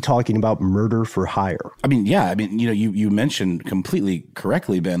 are we talking about murder for hire? I mean, yeah. I mean, you mentioned completely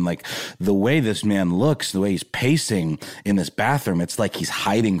correctly, Ben, like the way this man looks, the way he's pacing in this bathroom, it's like he's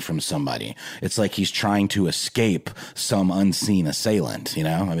hiding from somebody. It's like he's trying to escape some unseen assailant,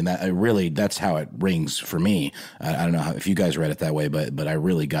 I mean, that's how it rings for me. I don't know if you guys read it that way, but I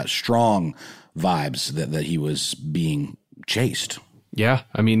really got strong vibes that he was being chased. Yeah.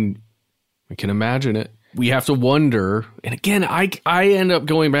 I mean, I can imagine it. We have to wonder, and again, I end up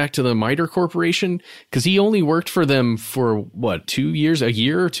going back to the MITRE Corporation because he only worked for them for 2 years, a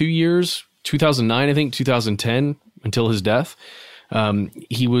year, 2 years, 2009, I think, 2010, until his death.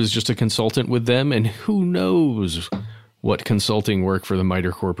 He was just a consultant with them, and who knows what consulting work for the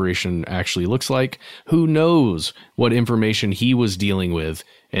MITRE Corporation actually looks like. Who knows what information he was dealing with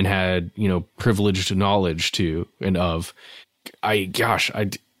and had, privileged knowledge to and of. I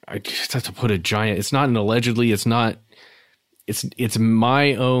just have to put a giant, it's not an allegedly, it's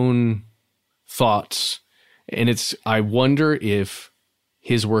my own thoughts. And I wonder if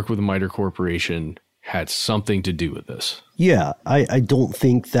his work with the MITRE Corporation had something to do with this. Yeah, I don't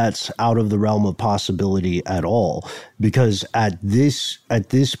think that's out of the realm of possibility at all, because at this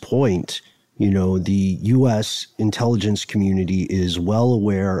point, the U.S. intelligence community is well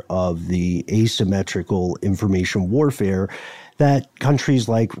aware of the asymmetrical information warfare that countries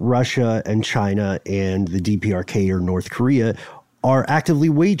like Russia and China and the DPRK or North Korea are actively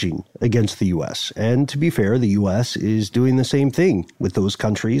waging against the U.S. And to be fair, the U.S. is doing the same thing with those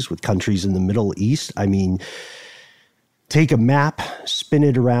countries, with countries in the Middle East. I mean, take a map, spin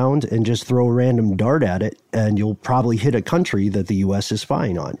it around, and just throw a random dart at it, and you'll probably hit a country that the U.S. is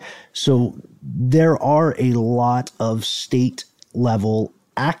spying on. So there are a lot of state-level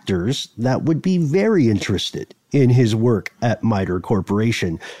actors that would be very interested in his work at MITRE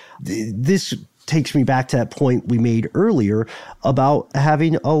Corporation. This takes me back to that point we made earlier about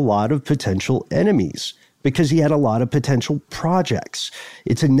having a lot of potential enemies, because he had a lot of potential projects.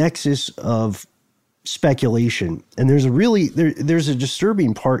 It's a nexus of speculation. And there's a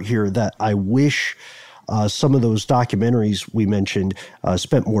disturbing part here that I wish some of those documentaries we mentioned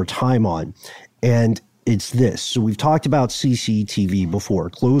spent more time on. And it's this. So we've talked about CCTV before,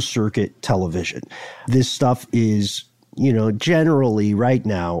 closed circuit television. This stuff is, generally right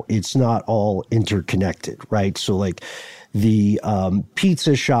now, it's not all interconnected, right? So like the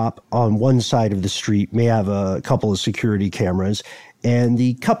pizza shop on one side of the street may have a couple of security cameras, and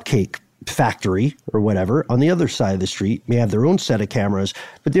the cupcake factory or whatever on the other side of the street may have their own set of cameras,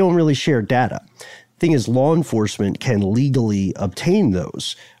 but they don't really share data. Thing is, law enforcement can legally obtain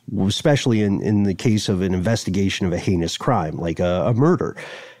those, especially in the case of an investigation of a heinous crime, like a murder.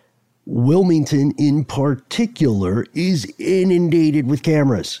 Wilmington in particular is inundated with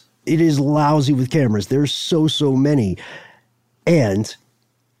cameras. It is lousy with cameras. There's so many. And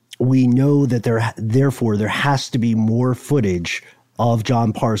we know that therefore there has to be more footage of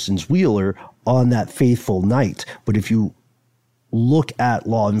John Parsons Wheeler on that fateful night. But if you look at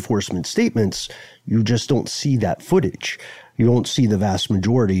law enforcement statements, you just don't see that footage. You don't see the vast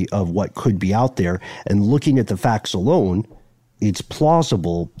majority of what could be out there. And looking at the facts alone, it's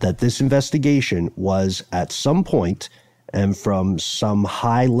plausible that this investigation was at some point and from some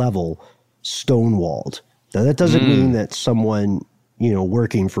high level stonewalled. Now, that doesn't mean that someone,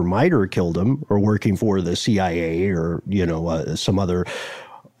 working for MITRE killed him, or working for the CIA or, some other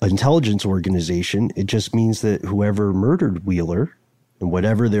intelligence organization. It just means that whoever murdered Wheeler, and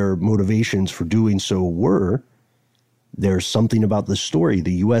whatever their motivations for doing so were, there's something about the story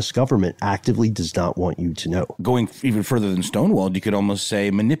the U.S. government actively does not want you to know. Going even further than stonewalled, you could almost say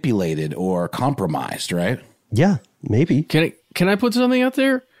manipulated or compromised, right? Yeah, maybe. Can I put something out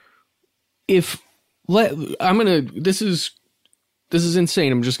there? This is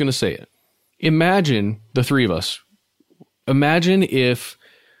insane. I'm just going to say it. Imagine the three of us. Imagine if,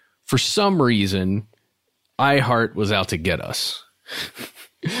 for some reason, iHeart was out to get us.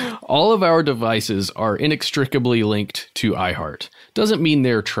 All of our devices are inextricably linked to iHeart. Doesn't mean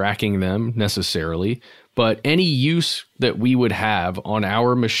they're tracking them necessarily, but any use that we would have on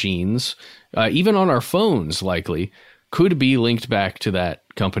our machines, even on our phones likely, could be linked back to that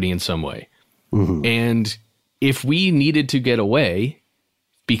company in some way. Mm-hmm. And if we needed to get away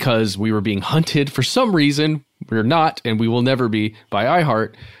because we were being hunted for some reason, we're not, and we will never be, by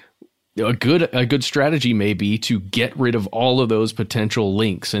iHeart, a good strategy may be to get rid of all of those potential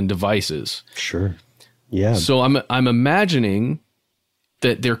links and devices. Sure. Yeah. So I'm imagining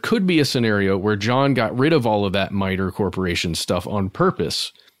that there could be a scenario where John got rid of all of that MITRE Corporation stuff on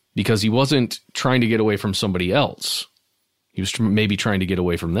purpose because he wasn't trying to get away from somebody else. He was maybe trying to get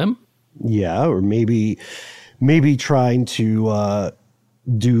away from them. Yeah, or maybe trying to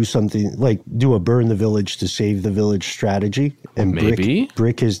do something like do a burn the village to save the village strategy and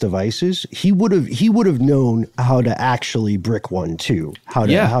brick his devices, he would have known how to actually brick one too, how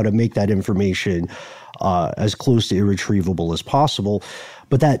to make that information as close to irretrievable as possible.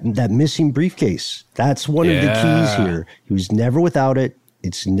 But that missing briefcase, that's one of the keys here. He was never without it.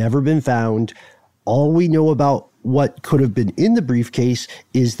 It's never been found. All we know about what could have been in the briefcase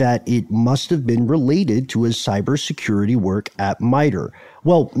is that it must have been related to his cybersecurity work at MITRE.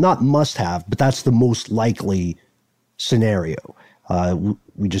 Well, not must have, but that's the most likely scenario.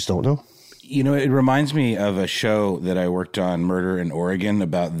 We just don't know. You know, it reminds me of a show that I worked on, Murder in Oregon,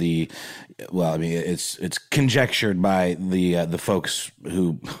 about it's conjectured by the folks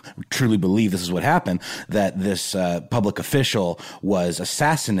who truly believe this is what happened, that this public official was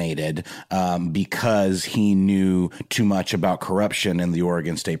assassinated because he knew too much about corruption in the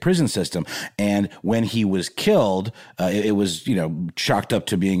Oregon State prison system. And when he was killed, it was, chalked up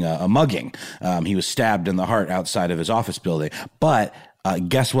to being a mugging. He was stabbed in the heart outside of his office building. But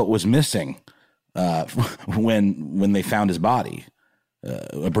guess what was missing when they found his body?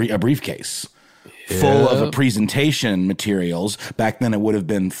 A briefcase full of presentation materials. Back then, it would have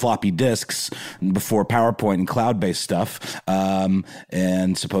been floppy disks before PowerPoint and cloud-based stuff.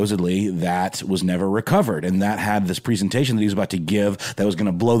 And supposedly that was never recovered. And that had this presentation that he was about to give that was going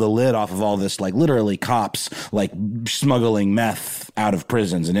to blow the lid off of all this, like literally cops like smuggling meth out of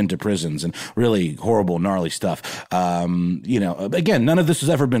prisons and into prisons and really horrible, gnarly stuff. Again, none of this has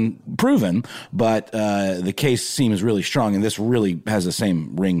ever been proven, but the case seems really strong. And this really has the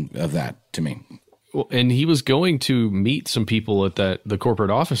same ring of that to me. Well, and he was going to meet some people at the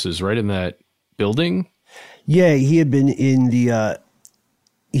corporate offices, right, in that building? Yeah, he had been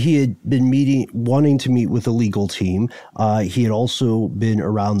wanting to meet with the legal team. He had also been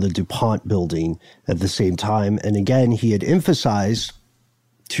around the DuPont building at the same time. And again, he had emphasized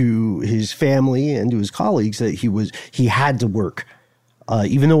to his family and to his colleagues that he had to work,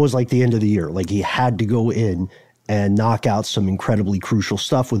 even though it was like the end of the year. Like he had to go in and knock out some incredibly crucial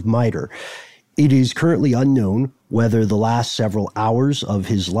stuff with MITRE. It is currently unknown whether the last several hours of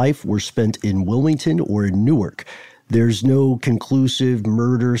his life were spent in Wilmington or in Newark. There's no conclusive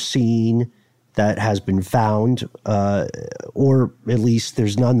murder scene that has been found, or at least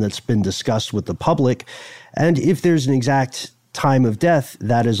there's none that's been discussed with the public. And if there's an exact time of death,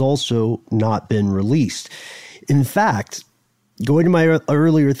 that has also not been released. In fact, going to my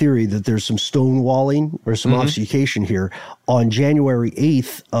earlier theory that there's some stonewalling or some obfuscation here, on January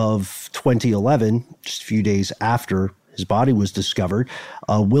 8th of 2011, just a few days after his body was discovered,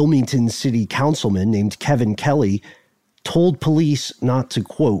 a Wilmington City councilman named Kevin Kelly told police not to,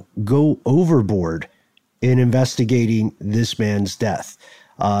 quote, go overboard in investigating this man's death.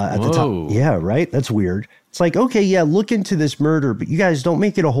 At the time. Yeah, right? That's weird. It's like, okay, yeah, look into this murder, but you guys don't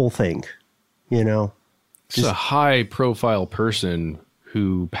make it a whole thing, It's a high-profile person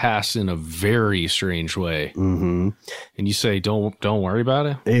who passed in a very strange way. Mm-hmm. And you say, don't worry about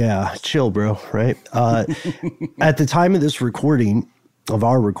it? Yeah, chill, bro, right? At the time of this recording,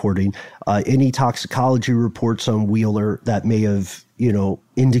 any toxicology reports on Wheeler that may have,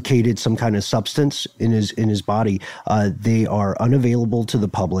 indicated some kind of substance in his body, they are unavailable to the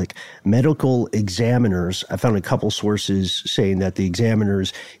public. Medical examiners, I found a couple sources saying that the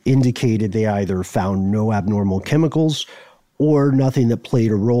examiners indicated they either found no abnormal chemicals or nothing that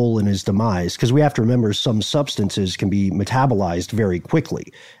played a role in his demise. Because we have to remember some substances can be metabolized very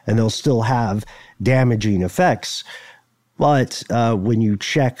quickly, and they'll still have damaging effects. But when you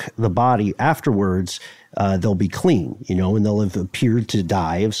check the body afterwards, they'll be clean, and they'll have appeared to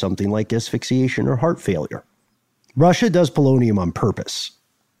die of something like asphyxiation or heart failure. Russia does polonium on purpose.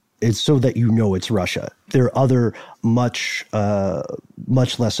 It's so that it's Russia. There are other much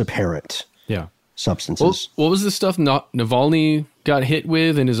less apparent substances. What was the stuff Navalny got hit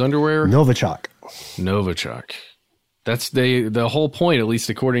with in his underwear? Novichok. That's the whole point, at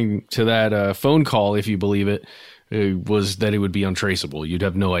least according to that phone call, if you believe it, was that it would be untraceable. You'd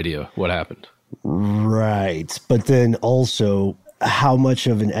have no idea what happened. Right. But then also, how much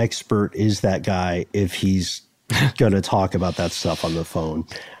of an expert is that guy if he's going to talk about that stuff on the phone?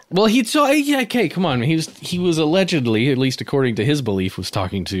 Well, okay, come on. He was allegedly, at least according to his belief, was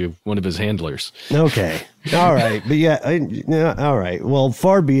talking to one of his handlers. Okay. All right. But all right. Well,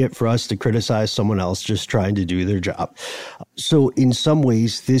 far be it for us to criticize someone else just trying to do their job. So in some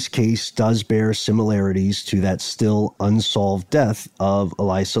ways, this case does bear similarities to that still unsolved death of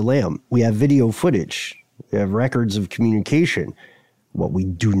Elisa Lam. We have video footage. We have records of communication. What we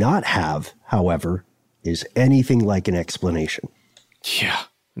do not have, however, is anything like an explanation. Yeah.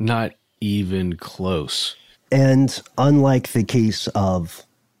 Not even close. And unlike the case of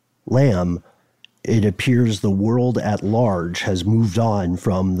Lamb, it appears the world at large has moved on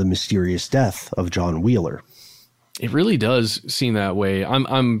from the mysterious death of John Wheeler. It really does seem that way.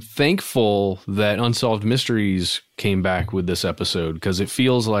 I'm thankful that Unsolved Mysteries came back with this episode, because it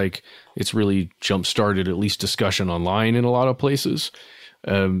feels like it's really jump-started at least discussion online in a lot of places.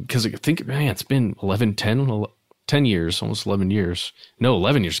 Because I think, man, it's been 10 years, almost 11 years. No,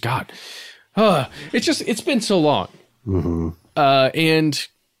 11 years. God. It's been so long. Mm-hmm. And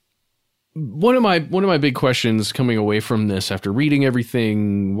one of my big questions coming away from this, after reading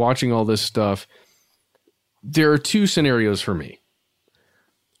everything, watching all this stuff, there are two scenarios for me.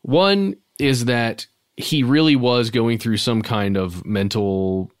 One is that he really was going through some kind of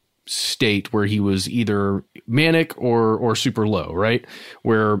mental state where he was either manic or super low, right?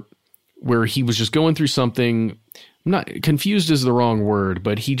 Where he was just going through something. Not confused is the wrong word,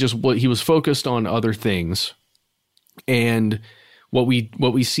 but he was focused on other things. And what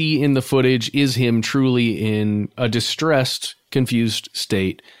we see in the footage is him truly in a distressed, confused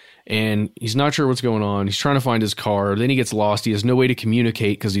state. And he's not sure what's going on. He's trying to find his car. Then he gets lost. He has no way to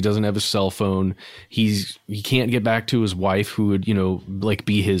communicate because he doesn't have his cell phone. He can't get back to his wife, who would, like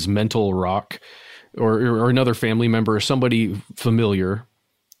be his mental rock, or another family member, or somebody familiar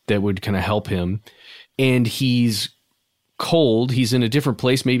that would kind of help him. And he's cold. He's in a different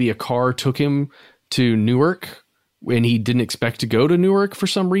place. Maybe a car took him to Newark when he didn't expect to go to Newark for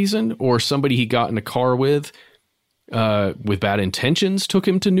some reason, or somebody he got in a car with bad intentions took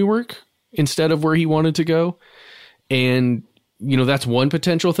him to Newark instead of where he wanted to go. And, that's one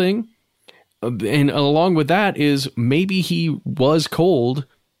potential thing. And along with that is maybe he was cold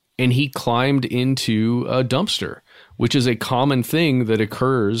and he climbed into a dumpster, which is a common thing that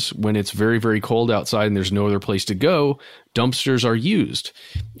occurs when it's very, very cold outside and there's no other place to go. Dumpsters are used.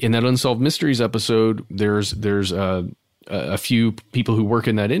 In that Unsolved Mysteries episode, there's a few people who work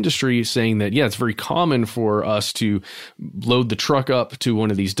in that industry saying that, yeah, it's very common for us to load the truck up to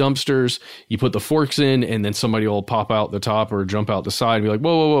one of these dumpsters. You put the forks in, and then somebody will pop out the top or jump out the side and be like,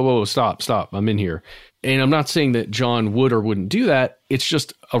 whoa, stop, I'm in here. And I'm not saying that John would or wouldn't do that. It's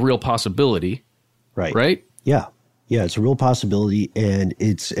just a real possibility. Right? Yeah, it's a real possibility, and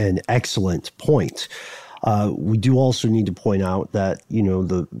it's an excellent point. We do also need to point out that,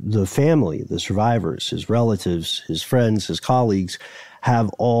 the family, the survivors, his relatives, his friends, his colleagues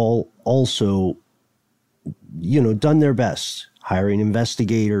have all also, done their best, hiring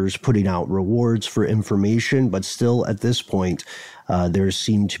investigators, putting out rewards for information, but still at this point, there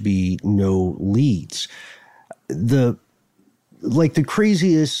seem to be no leads. The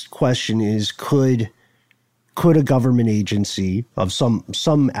craziest question is, could a government agency of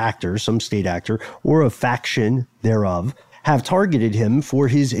some actor, some state actor, or a faction thereof have targeted him for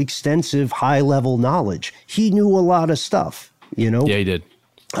his extensive high-level knowledge? He knew a lot of stuff, Yeah, he did.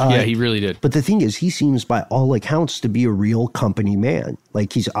 Yeah, he really did. But the thing is, he seems by all accounts to be a real company man.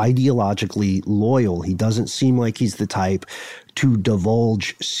 Like, he's ideologically loyal. He doesn't seem like he's the type to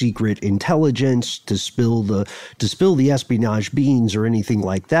divulge secret intelligence, to spill the espionage beans or anything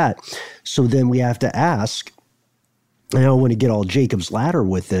like that. So then we have to ask, I don't want to get all Jacob's ladder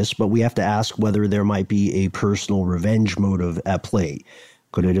with this, but we have to ask whether there might be a personal revenge motive at play.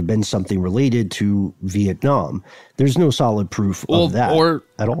 Could it have been something related to Vietnam? There's no solid proof of that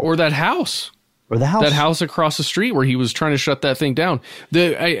at all. Or that house. Or the house. That house across the street where he was trying to shut that thing down.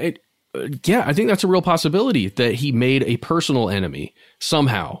 I think that's a real possibility, that he made a personal enemy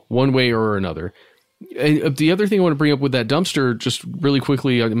somehow, one way or another. And the other thing I want to bring up with that dumpster, just really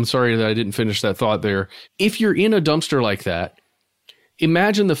quickly, I'm sorry that I didn't finish that thought there. If you're in a dumpster like that,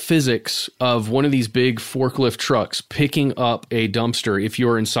 imagine the physics of one of these big forklift trucks picking up a dumpster if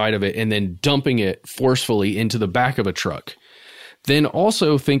you're inside of it and then dumping it forcefully into the back of a truck. Then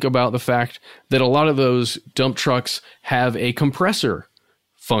also think about the fact that a lot of those dump trucks have a compressor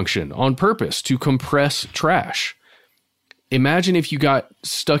function on purpose to compress trash. Imagine if you got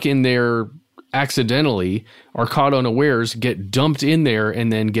stuck in there accidentally, are caught unawares, get dumped in there,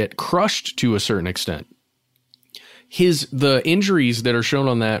 and then get crushed to a certain extent. The injuries that are shown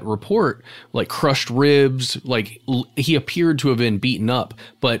on that report, like crushed ribs, like he appeared to have been beaten up,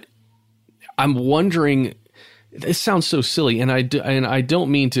 but I'm wondering, this sounds so silly, and I don't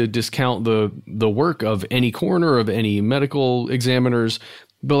mean to discount the work of any coroner, of any medical examiners,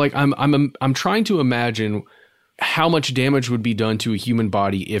 but like I'm trying to imagine how much damage would be done to a human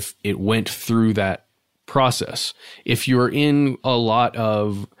body if it went through that process. If you're in a lot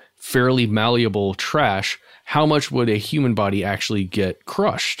of fairly malleable trash, how much would a human body actually get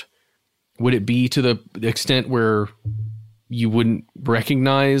crushed? Would it be to the extent where you wouldn't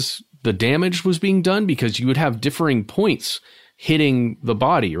recognize the damage was being done? Because you would have differing points hitting the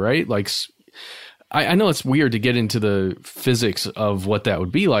body, right? Like, I know it's weird to get into the physics of what that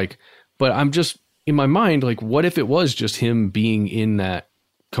would be like, but I'm just, in my mind, like, what if it was just him being in that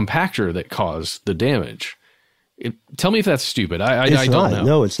compactor that caused the damage? Tell me if that's stupid. I don't know.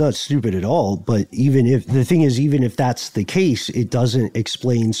 No, it's not stupid at all. But even if that's the case, it doesn't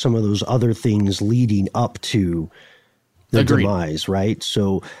explain some of those other things leading up to the demise, right?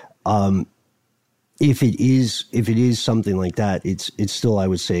 So, if it is something like that, it's still, I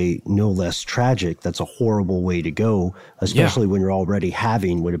would say, no less tragic. That's a horrible way to go, especially when you're already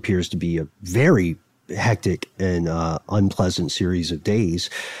having what appears to be a very hectic and unpleasant series of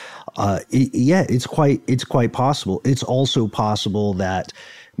days. It's quite possible. It's also possible that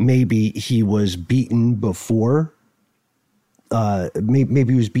maybe he was beaten before.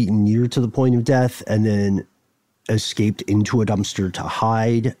 Maybe he was beaten near to the point of death and then escaped into a dumpster to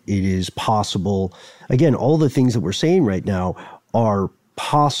hide. It is possible. Again, all the things that we're saying right now are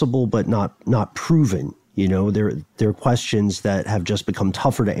possible, but not proven. You know, they're questions that have just become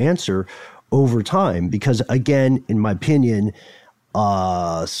tougher to answer over time because, again, in my opinion,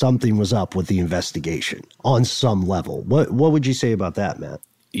 something was up with the investigation on some level. What would you say about that, Matt?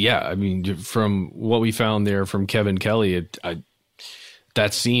 Yeah, I mean, from what we found there from Kevin Kelly,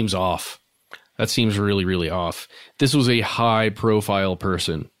 that seems off. That seems really, really off. This was a high-profile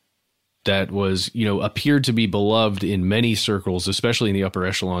person that was, appeared to be beloved in many circles, especially in the upper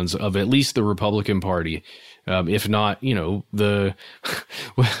echelons of at least the Republican Party, if not, the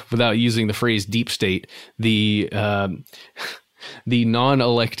without using the phrase deep state, the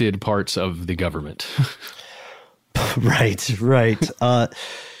non-elected parts of the government. Right.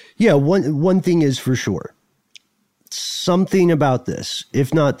 One thing is for sure. Something about this,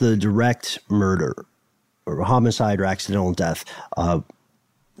 if not the direct murder or homicide or accidental death,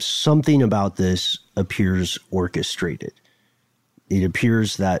 something about this appears orchestrated. It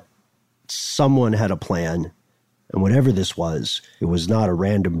appears that someone had a plan, and whatever this was, it was not a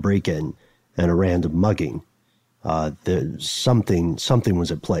random break-in and a random mugging. Something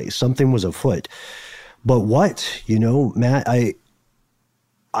was at play. Something was afoot. But what? Matt, I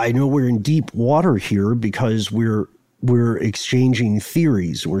know we're in deep water here because we're exchanging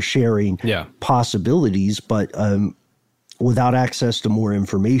theories, we're sharing possibilities, but without access to more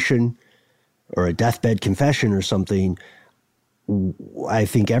information or a deathbed confession or something, I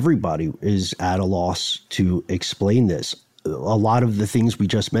think everybody is at a loss to explain this. A lot of the things we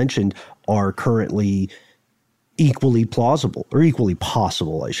just mentioned are currently equally plausible, or equally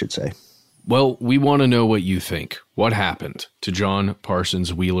possible, I should say. Well, we want to know what you think. What happened to John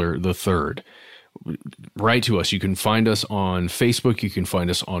Parsons Wheeler III? Write to us. You can find us on Facebook. You can find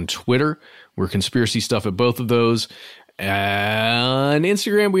us on Twitter. We're Conspiracy Stuff at both of those. On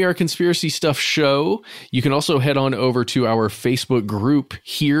Instagram, we are Conspiracy Stuff Show. You can also head on over to our Facebook group.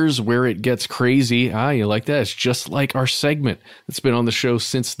 Here's Where It Gets Crazy. You like that? It's just like our segment that's been on the show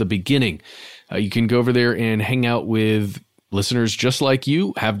since the beginning. You can go over there and hang out with listeners just like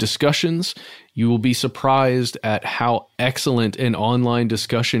you, have discussions. You will be surprised at how excellent an online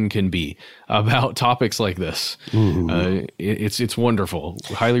discussion can be about topics like this. Mm-hmm. It's wonderful.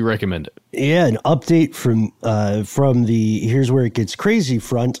 Highly recommend it. Yeah, an update from the Here's Where It Gets Crazy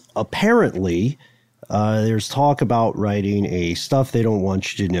front. Apparently, there's talk about writing a Stuff They Don't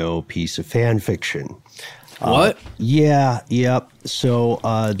Want You to Know piece of fan fiction. What? Yep. So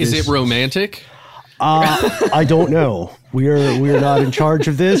is it romantic? I don't know. We are not in charge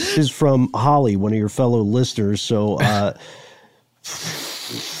of this. This is from Holly, one of your fellow listeners. So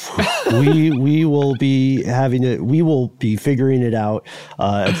we will be figuring it out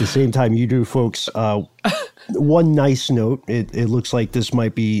at the same time you do, folks. One nice note: it looks like this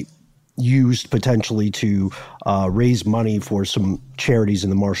might be used potentially to raise money for some charities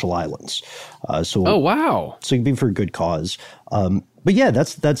in the Marshall Islands. Oh wow! So it can be for a good cause. But yeah,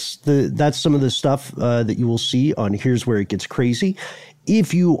 that's some of the stuff that you will see on Here's Where It Gets Crazy.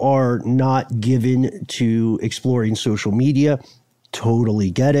 If you are not given to exploring social media, totally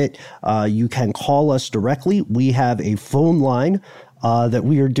get it. You can call us directly. We have a phone line that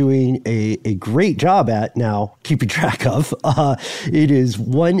we are doing a great job at now keeping track of. It is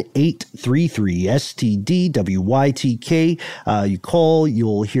 1-833-STD-WYTK. You call,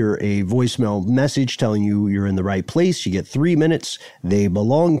 you'll hear a voicemail message telling you you're in the right place. You get 3 minutes. They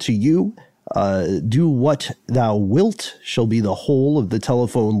belong to you. Do what thou wilt shall be the whole of the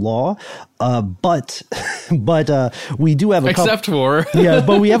telephone law. But we do have except for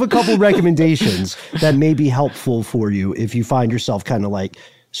but we have a couple recommendations that may be helpful for you if you find yourself kind of like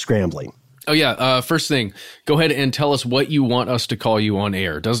scrambling. Oh, yeah. First thing, go ahead and tell us what you want us to call you on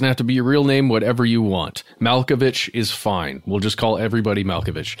air. Doesn't have to be your real name, whatever you want. Malkovich is fine. We'll just call everybody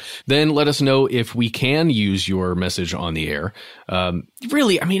Malkovich. Then let us know if we can use your message on the air.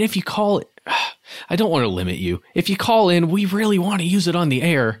 Really, I mean, if you call, I don't want to limit you. If you call in, we really want to use it on the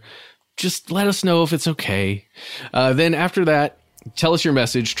air. Just let us know if it's okay. Then after that, tell us your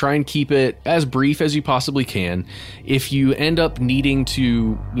message. Try and keep it as brief as you possibly can. If you end up needing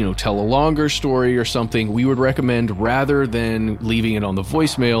to, tell a longer story or something, we would recommend, rather than leaving it on the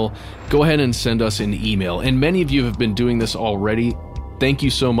voicemail, go ahead and send us an email. And many of you have been doing this already. Thank you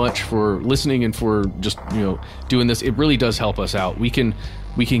so much for listening and for just, doing this. It really does help us out. We can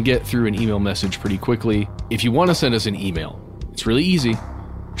get through an email message pretty quickly. If you want to send us an email, it's really easy.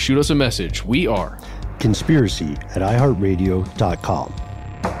 Shoot us a message. We are conspiracy@iheartradio.com.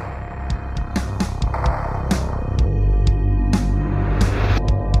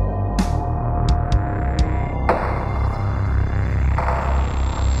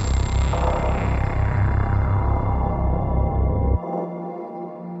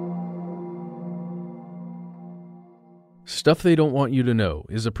 Stuff They Don't Want You to Know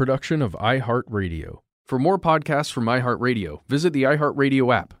is a production of iHeartRadio. For more podcasts from iHeartRadio, visit the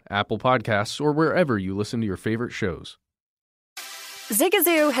iHeartRadio app, Apple Podcasts, or wherever you listen to your favorite shows.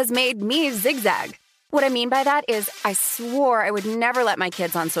 Zigazoo has made me zigzag. What I mean by that is I swore I would never let my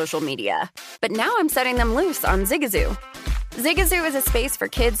kids on social media. But now I'm setting them loose on Zigazoo. Zigazoo is a space for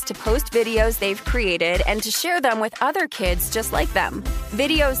kids to post videos they've created and to share them with other kids just like them.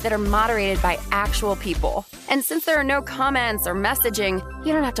 Videos that are moderated by actual people. And since there are no comments or messaging,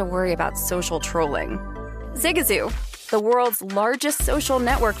 you don't have to worry about social trolling. Zigazoo, the world's largest social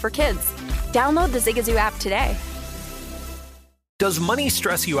network for kids. Download the Zigazoo app today. Does money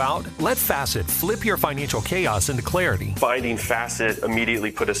stress you out? Let Facet flip your financial chaos into clarity. Finding Facet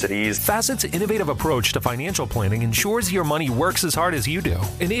immediately put us at ease. Facet's innovative approach to financial planning ensures your money works as hard as you do,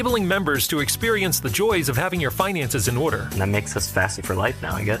 enabling members to experience the joys of having your finances in order. That makes us Facet for life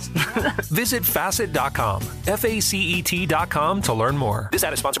now, I guess. Visit Facet.com, FACET.com to learn more. This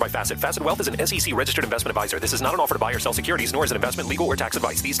ad is sponsored by Facet. Facet Wealth is an SEC registered investment advisor. This is not an offer to buy or sell securities, nor is it investment, legal, or tax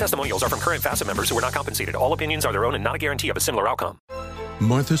advice. These testimonials are from current Facet members who are not compensated. All opinions are their own and not a guarantee of a similar outcome.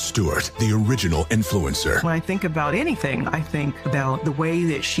 Martha Stewart, the original influencer. When I think about anything, I think about the way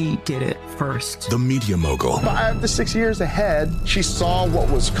that she did it first. The media mogul. 5 to 6 years ahead, she saw what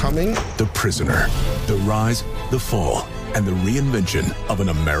was coming. The prisoner. The rise, the fall, and the reinvention of an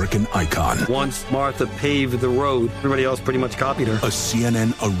American icon. Once Martha paved the road, everybody else pretty much copied her. A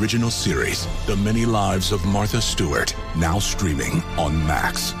CNN original series, The Many Lives of Martha Stewart, now streaming on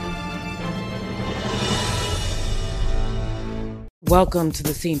Max. Welcome to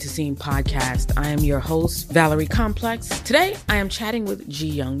the Scene to Scene podcast. I am your host, Valerie Complex. Today, I am chatting with Ji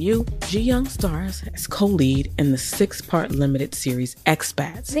Young Yoo. Ji Young stars as co-lead in the 6-part limited series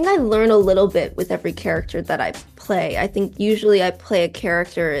Expats. I think I learn a little bit with every character that I play. I think usually I play a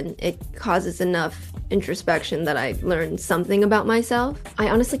character and it causes enough introspection that I learn something about myself. I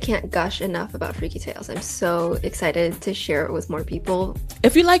honestly can't gush enough about Freaky Tales. I'm so excited to share it with more people.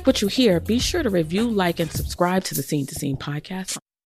 If you like what you hear, be sure to review, like, and subscribe to the Scene to Scene podcast.